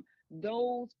show him.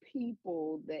 Those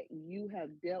people that you have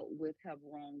dealt with have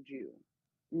wronged you,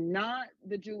 not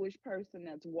the Jewish person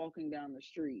that's walking down the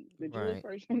street. The Jewish Right,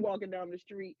 person walking down the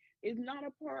street is not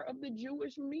a part of the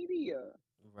Jewish media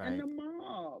and right. the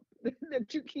mob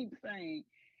that you keep saying.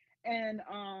 And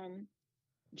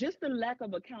just the lack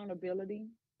of accountability,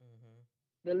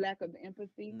 Mm-hmm. the lack of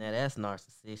empathy. Now that's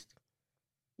narcissistic.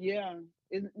 Yeah,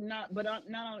 it's not. But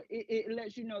now it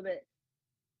lets you know that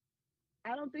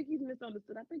I don't think he's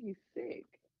misunderstood. I think he's sick.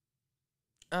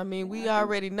 I mean, Yeah, we I think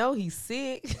already know he's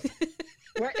sick.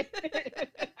 right.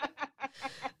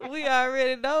 We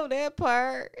already know that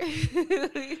part.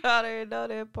 We already know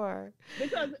that part.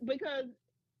 Because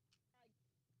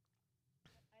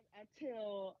I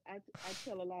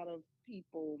tell a lot of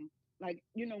people, like,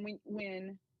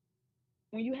 when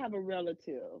you have a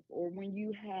relative, or when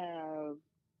you have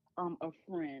a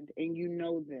friend and you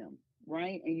know them,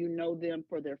 right? And you know them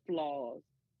for their flaws,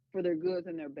 for their goods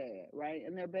and their bad, right?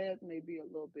 And their bads may be a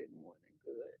little bit more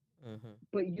than good. Mm-hmm.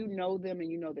 But you know them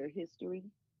and you know their history,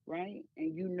 right?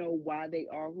 And you know why they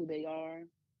are who they are.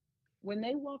 When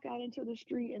they walk out into the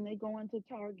street and they go into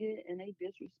Target and they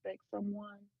disrespect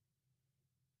someone,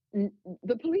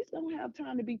 the police don't have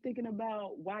time to be thinking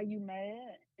about why you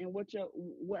mad and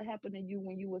what happened to you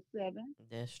when you were 7,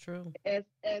 That's true. as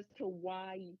to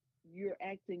why you're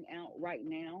acting out right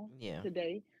now Yeah,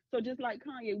 today. So just like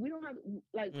Kanye, we don't have,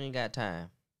 like, we ain't got time.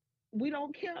 we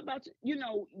don't care about you. You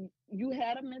know, you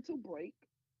had a mental break,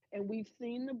 and we've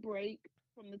seen the break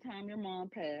from the time your mom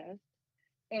passed.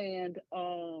 And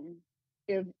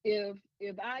if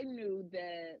I knew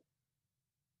that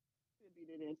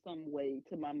contributed in some way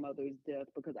to my mother's death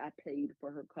because I paid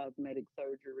for her cosmetic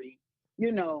surgery,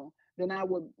 then I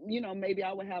would, maybe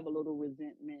I would have a little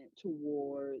resentment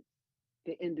towards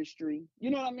the industry.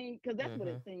 You know what I mean? Because that's what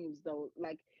it Mm-hmm. seems though.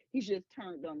 Like he's just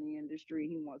turned on the industry.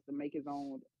 He wants to make his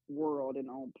own world and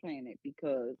own planet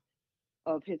because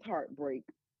of his heartbreak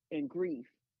and grief.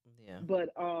 Yeah. But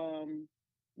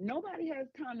nobody has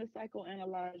time to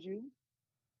psychoanalyze you.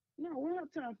 No, we don't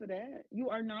have time for that. You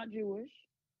are not Jewish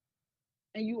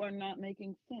and you are not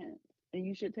making sense. And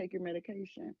you should take your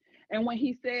medication. And when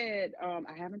he said, I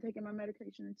haven't taken my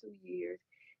medication in 2 years,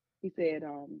 he said,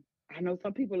 I know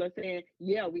some people are saying,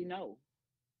 yeah, we know.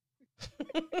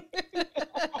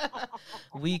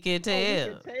 We can Oh, we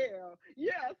can tell. tell.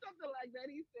 Yeah, something like that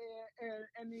he said.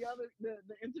 And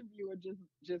the interviewer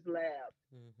just laughed.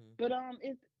 Hmm. But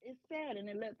it's sad and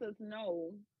it lets us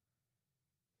know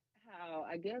how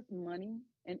I guess money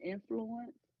and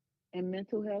influence and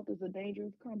mental health is a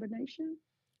dangerous combination.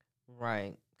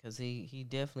 Right, because he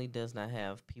definitely does not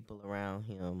have people around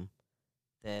him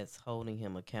that's holding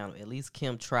him accountable. At least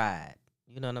Kim tried.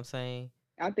 You know what I'm saying?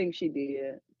 I think she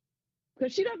did.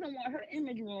 Because she doesn't want her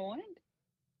image ruined.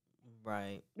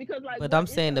 Right. Because like But what I'm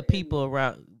is saying her the people image?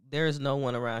 around, there's no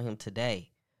one around him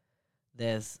today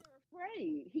that's They're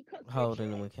afraid. He cuts their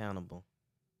holding him check. accountable.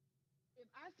 If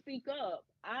I speak up,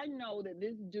 I know that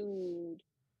this dude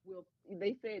will.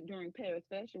 They said during Paris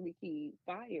Fashion Week he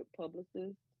fired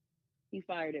publicists, he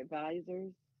fired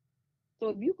advisors. So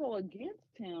if you go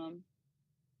against him,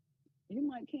 you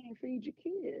might can't feed your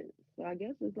kids. So I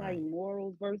guess it's like Right.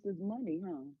 morals versus money,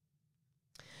 huh?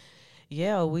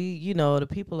 Yeah, the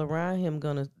people around him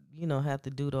gonna, have to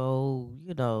do the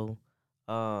old,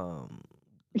 um,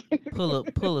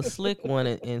 pull a slick one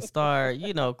and start,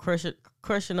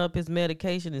 crushing up his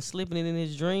medication and slipping it in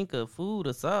his drink or food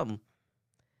or something,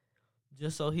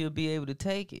 just so he'll be able to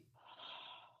take it.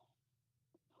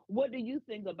 What do you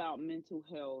think about mental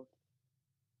health?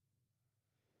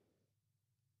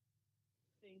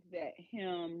 Think that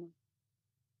him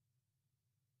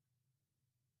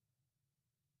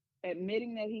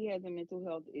admitting that he has a mental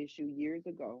health issue years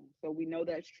ago, so we know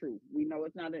that's true. We know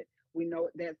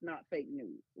that's not fake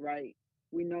news, right?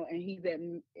 We know, and he's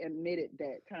admitted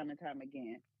that time and time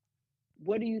again.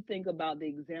 What do you think about the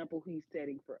example he's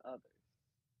setting for others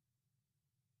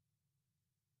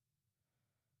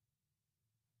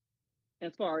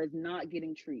as far as not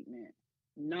getting treatment,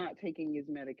 not taking his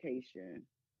medication,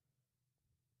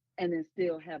 and then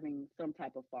still having some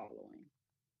type of following?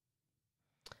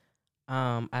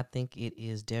 I think it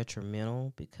is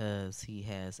detrimental because he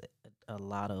has a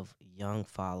lot of young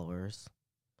followers,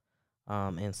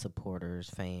 and supporters,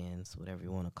 fans, whatever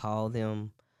you want to call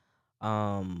them.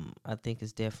 I think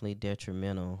it's definitely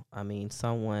detrimental. I mean,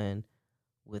 someone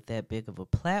with that big of a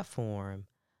platform,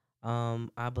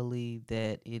 I believe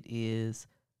that it is,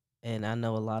 and I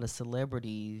know a lot of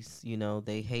celebrities,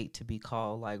 they hate to be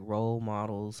called like role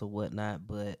models or whatnot,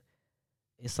 but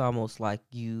it's almost like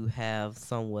you have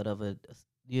somewhat of a,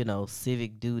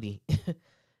 civic duty,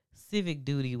 civic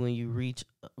duty when you reach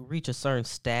a certain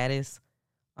status,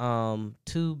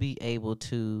 to be able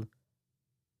to,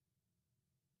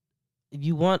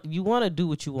 you want to do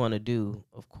what you want to do,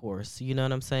 of course. You know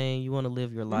what I'm saying? You want to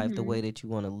live your life the Mm-hmm. way that you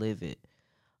want to live it.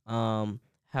 Um,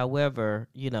 However,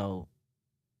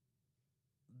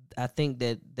 I think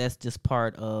that that's just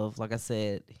part of, like I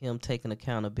said, him taking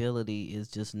accountability is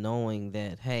just knowing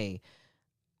that, hey,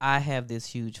 I have this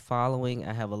huge following.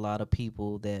 I have a lot of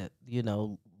people that,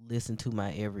 listen to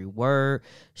my every word.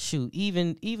 Shoot,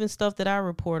 even stuff that I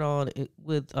report on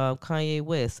with Kanye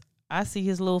West. I see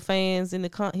his little fans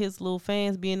his little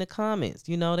fans be in the comments.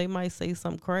 They might say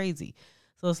something crazy.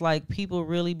 So it's like people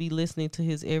really be listening to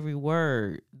his every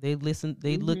word. They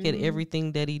look at Mm-hmm.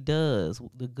 everything that he does,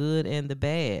 the good and the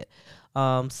bad.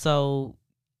 So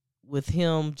with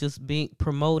him just being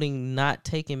promoting not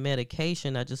taking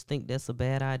medication, I just think that's a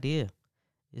bad idea.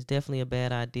 It's definitely a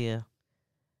bad idea.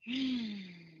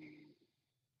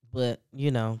 But,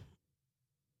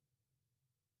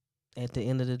 at the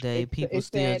end of the day, people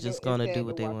still just It's gonna do sad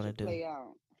to what they watch want to it do. play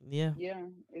out. Yeah. Yeah,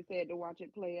 it's sad to watch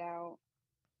it play out.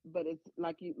 But it's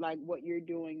like what you're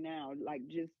doing now, like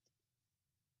just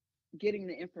getting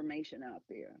the information out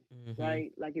there, Mhm.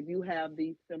 right? Like if you have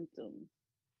these symptoms,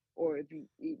 or if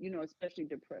especially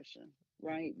depression,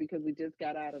 right? Because we just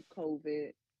got out of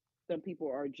COVID. Some people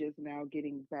are just now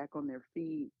getting back on their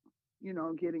feet,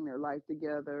 getting their life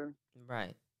together.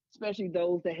 Right. especially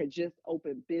those that had just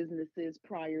opened businesses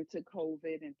prior to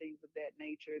COVID and things of that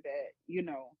nature, that,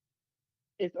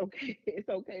 it's okay. It's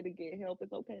okay to get help.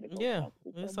 It's okay to go Yeah, talk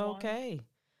to it's someone. okay.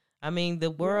 I mean, the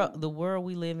world Yeah. the world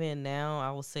we live in now,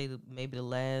 I would say that maybe the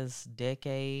last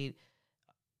decade,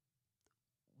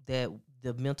 that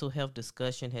the mental health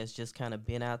discussion has just kind of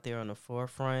been out there on the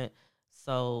forefront.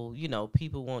 So,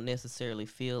 people won't necessarily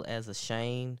feel as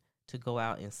ashamed to go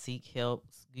out and seek help,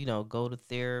 go to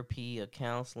therapy or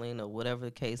counseling or whatever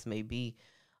the case may be.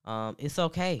 It's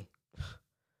okay.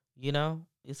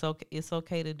 It's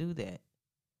okay to do that.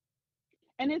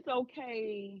 And it's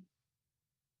okay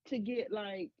to get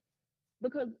like,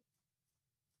 because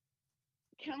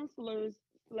counselors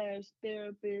slash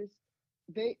therapists,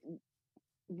 they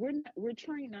we're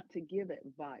trained not to give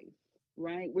advice,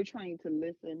 right? We're trained to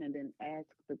listen and then ask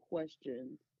the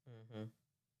questions Hmm.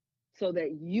 so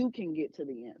that you can get to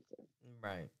the answer,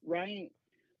 Right. right?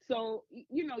 So,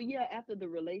 yeah, after the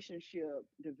relationship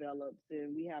develops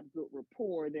and we have good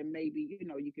rapport, then maybe,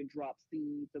 you can drop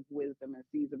seeds of wisdom and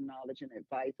seeds of knowledge and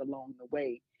advice along the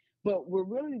way. But we're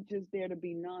really just there to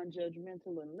be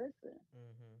non-judgmental and listen,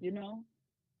 Hmm. you know?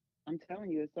 I'm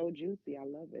telling you, it's so juicy. I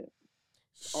love it.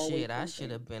 It's always Shit, I should something.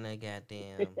 have been a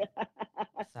goddamn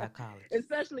psychologist.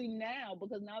 Especially now,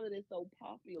 because now that it's so Because I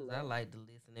popular. like to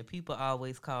listen. And people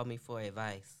always call me for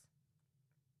advice.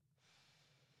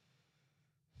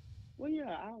 Well,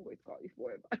 yeah, I always call you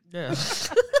for advice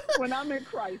Yeah. when I'm in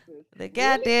crisis. The Really?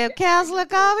 goddamn Yeah, counselor good therapist.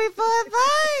 called me for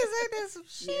advice. Ain't that some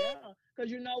shit? Yeah,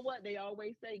 because you know what? They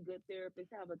always say good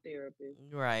therapists have a therapist.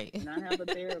 Right. And I have a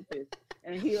therapist.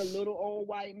 And he a little old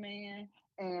white man.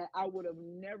 And I would have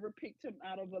never picked him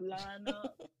out of a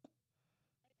lineup,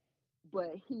 but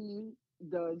he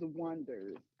does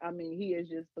wonders. I mean, he is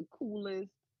just the coolest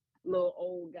little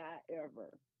old guy ever.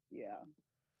 Yeah.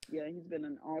 Yeah, he's been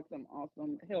an awesome,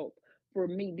 awesome help for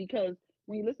me, because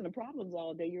when you listen to problems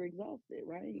all day, you're exhausted,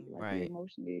 right? Like you're Right.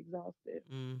 emotionally exhausted.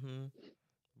 Mm-hmm.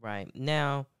 Right.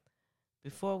 Now,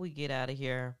 before we get out of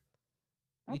here,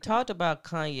 we Okay. talked about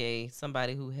Kanye,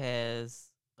 somebody who has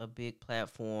a big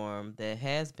platform that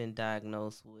has been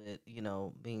diagnosed with,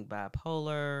 being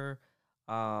bipolar,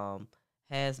 um,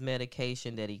 has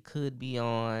medication that he could be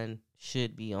on,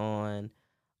 should be on.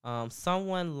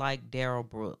 Someone like Darrell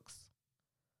Brooks,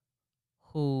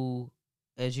 who,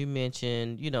 as you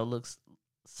mentioned,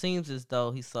 seems as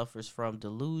though he suffers from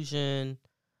delusion,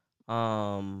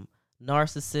 um,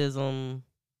 narcissism,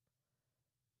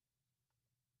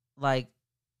 like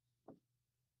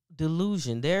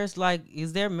delusion.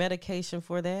 Is there medication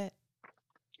for that?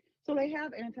 So they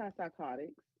have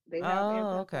antipsychotics. They have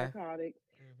Oh, okay. antipsychotics.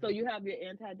 So Hmm. you have your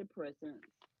antidepressants.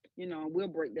 We'll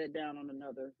break that down on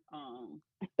another another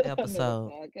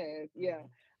Episode. podcast. Yeah,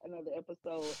 Hmm. another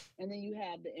episode. And then you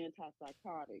have the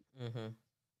antipsychotics. Hmm. Um,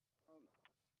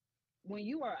 when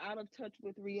you are out of touch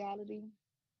with reality,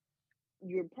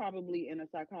 you're probably in a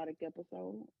psychotic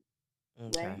episode,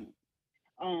 Okay. right?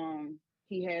 Um,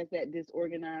 he has that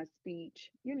disorganized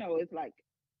speech. It's like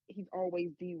he's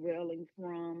always derailing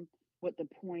from what the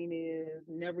point is,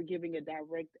 never giving a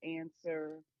direct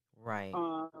answer. Right.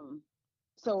 Um,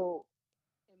 so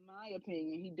in my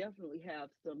opinion, he definitely have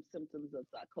some symptoms of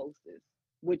psychosis,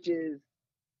 which is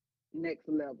next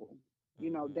level.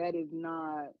 Hmm. That is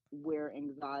not where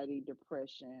anxiety,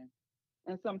 depression,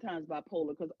 and sometimes bipolar,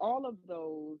 because all of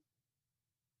those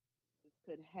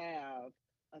could have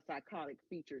a psychotic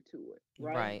feature to it,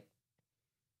 right? Right.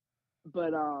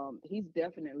 But he's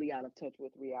definitely out of touch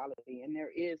with reality, and there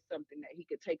is something that he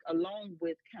could take along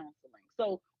with counseling.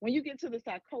 So when you get to the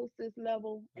psychosis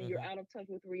level and you're Hmm. out of touch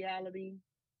with reality,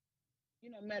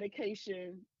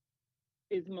 medication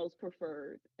is most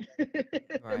preferred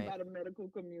Right. by the medical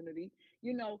community.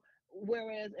 you know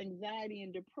Whereas anxiety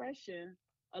and depression,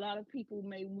 a lot of people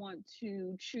may want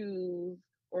to choose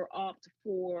or opt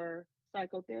for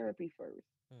psychotherapy first.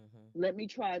 Hmm. Let me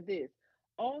try this.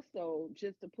 Also,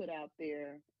 just to put out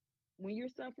there, when you're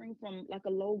suffering from like a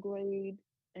low grade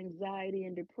anxiety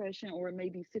and depression, or it may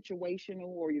be situational,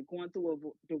 or you're going through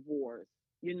a divorce,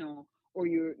 you know, or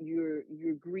you're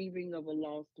grieving of a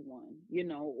lost one,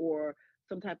 or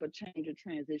some type of change or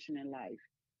transition in life.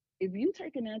 If you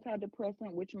take an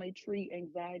antidepressant, which may treat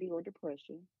anxiety or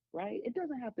depression, right? It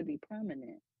doesn't have to be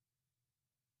permanent.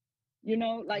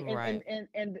 Like, Right.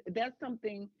 and that's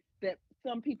something that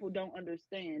some people don't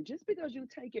understand. Just because you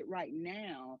take it right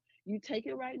now, you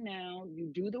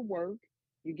do the work,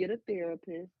 you get a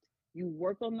therapist, you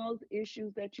work on those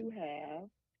issues that you have,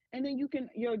 and then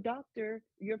your doctor,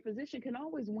 your physician can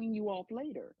always wean you off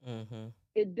later. Hmm.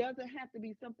 It doesn't have to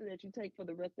be something that you take for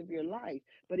the rest of your life.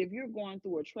 But if you're going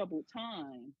through a troubled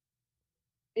time,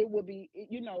 it would be,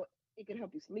 it could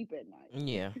help you sleep at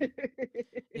Yeah. night.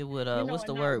 It would You know, what's and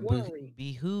the not word? worry.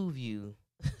 Behoove you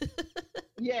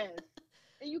Yes.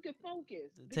 And you can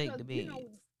focus to take because, the meds.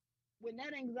 when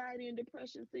that anxiety and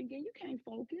depression sink in, you can't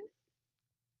focus.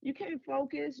 You can't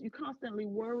focus. You're constantly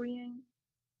worrying,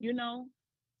 you know.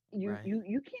 Right.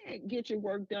 You can't get your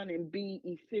work done and be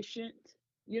efficient,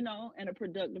 and a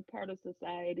productive part of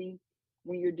society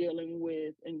when you're dealing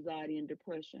with anxiety and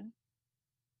depression.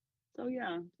 So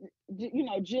yeah,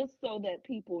 just so that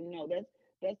people know,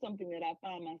 that's something that I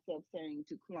find myself saying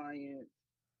to clients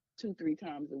 2, 3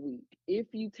 times a week. If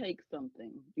you take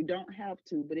something, you don't have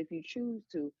to, but if you choose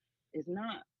to, it's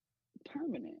not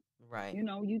permanent. Right.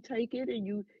 You take it and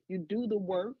you do the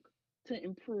work to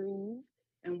improve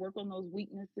and work on those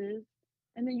weaknesses,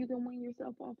 and then you can wean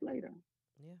yourself off later.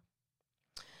 Yeah.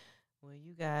 Well,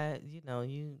 you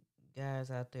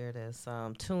guys out there that's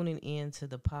tuning into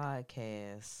the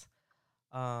podcast,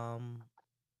 um,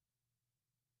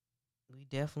 we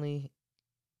definitely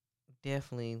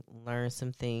learned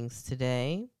some things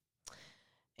today.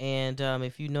 And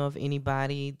if you know of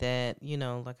anybody that,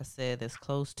 like I said, that's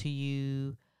close to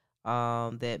you,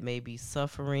 that may be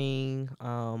suffering,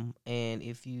 and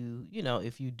if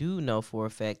you do know for a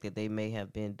fact that they may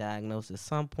have been diagnosed at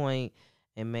some point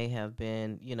and may have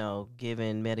been,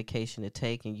 given medication to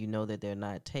take, and you know that they're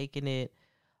not taking it,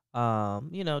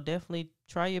 definitely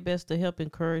try your best to help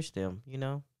encourage them,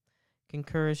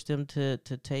 encourage them to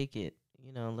take it,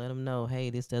 let them know,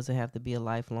 hey, this doesn't have to be a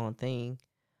lifelong thing.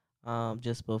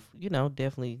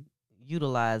 Definitely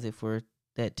utilize it for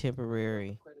that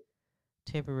temporary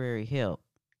help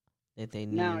that they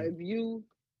Now, need.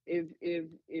 if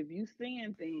you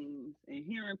seeing things and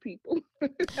hearing people,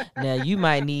 Now you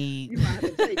might need you might have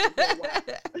to take it for a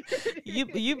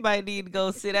while. you might need to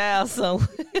go sit down somewhere.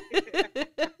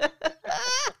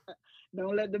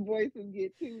 Don't let the voices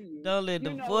get to you. Don't let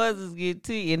the You know, voices get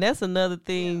to you. And that's another yeah.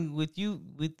 thing with you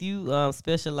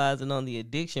specializing on the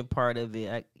addiction part of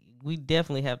it. We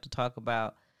definitely have to talk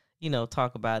about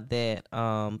that.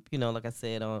 Like I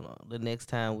said, on the next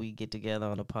time we get together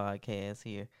on a podcast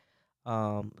here,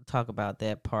 talk about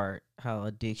that part, how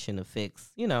addiction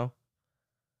affects. Yeah,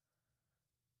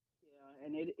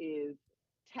 and it is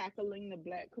tackling the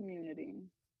black community.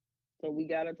 So we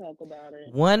got to talk about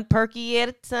it. One perky at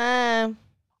a time.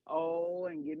 Oh,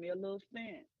 and give me a little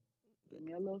fent. Give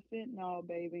me a little fentanyl,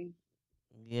 baby.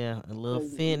 Yeah, a little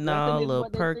Because nothing fentanyl, a is little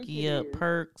what they think it perky up is.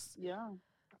 perks. Yeah.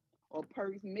 Or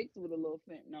perks mixed with a little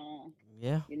fentanyl.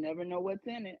 Yeah, You never know what's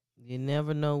in you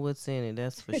never know what's in it.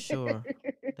 That's for sure.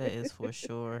 That is it. for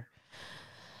sure.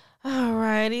 All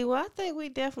righty. Well, I think we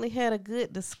definitely had a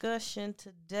good discussion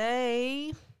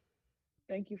today.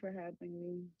 Thank you for having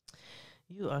me.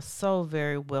 You are so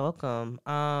very welcome.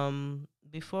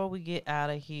 Before we get out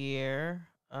of here,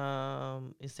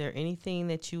 is there anything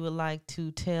that you would like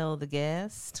to tell the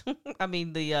guest? I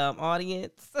mean, the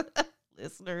audience,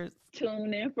 listeners.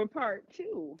 Tune in for part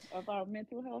 2 of our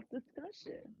mental health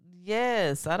discussion.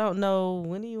 Yes, I don't know.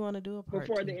 When do you want to do a part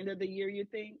Before the two? end of the year, you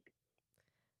think?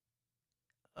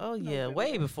 Oh yeah, way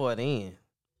November. before then.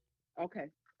 Okay.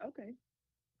 Okay. All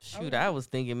Shoot, I right. was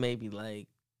thinking maybe like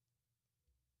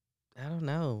I don't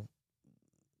know,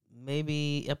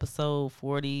 maybe episode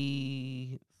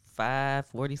 45,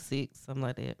 46, something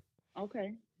like that.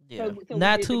 Okay. Yeah, So we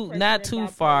not did too depression not and too bipolar.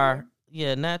 far.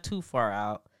 Yeah, not too far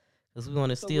out, because we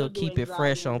want to So we'll still do keep it anxiety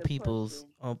fresh and on people's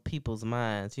depression. on people's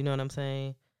minds. You know what I'm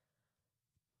saying?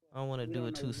 I don't want to We do don't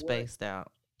it know too what spaced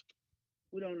out.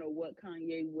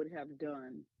 Kanye would have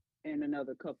done in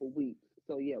another couple weeks.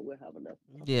 So yeah, we'll have enough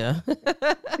to talk Yeah.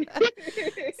 about.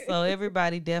 So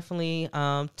everybody definitely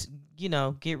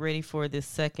get ready for this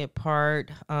second part.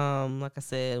 Like I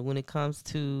said, when it comes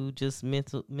to just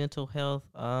mental health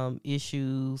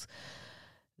issues,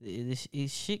 it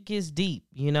shit gets deep.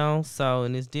 So,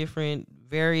 and it's different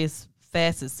various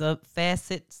facets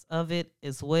of it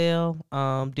as well.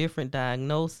 Different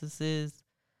diagnoses.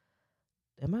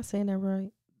 Am I saying that right?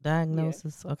 Yes.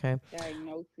 Diagnosis. Okay.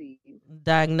 Diagnoses.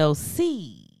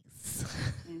 Diagnoses.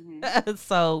 Hmm.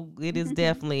 So it is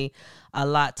definitely a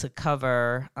lot to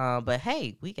cover. But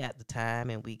hey, we got the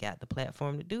time and we got the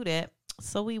platform to do that.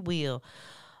 So we will.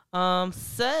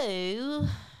 So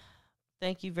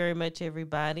thank you very much,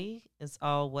 everybody, as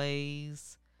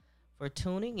always, for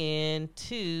tuning in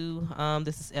to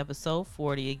this is episode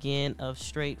 40 again of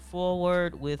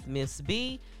Straightforward with Miss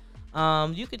B.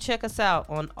 You can check us out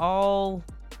on all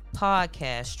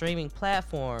podcast streaming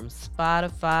platforms: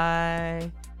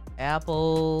 Spotify,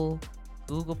 Apple,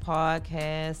 Google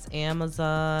Podcasts,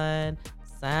 Amazon,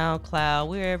 SoundCloud.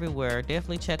 We're everywhere.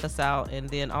 Definitely check us out, and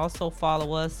then also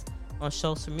follow us on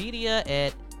social media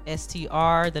at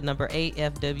STR, the number 8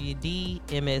 FWD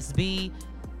MSB,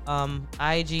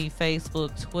 IG,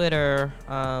 Facebook, Twitter,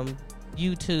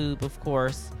 YouTube, of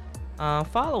course.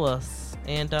 Follow us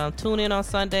and tune in on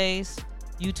Sundays,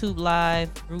 YouTube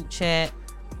Live, group chat.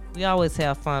 We always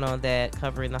have fun on that,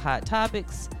 covering the hot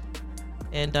topics.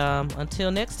 And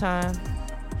until next time,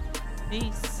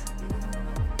 peace.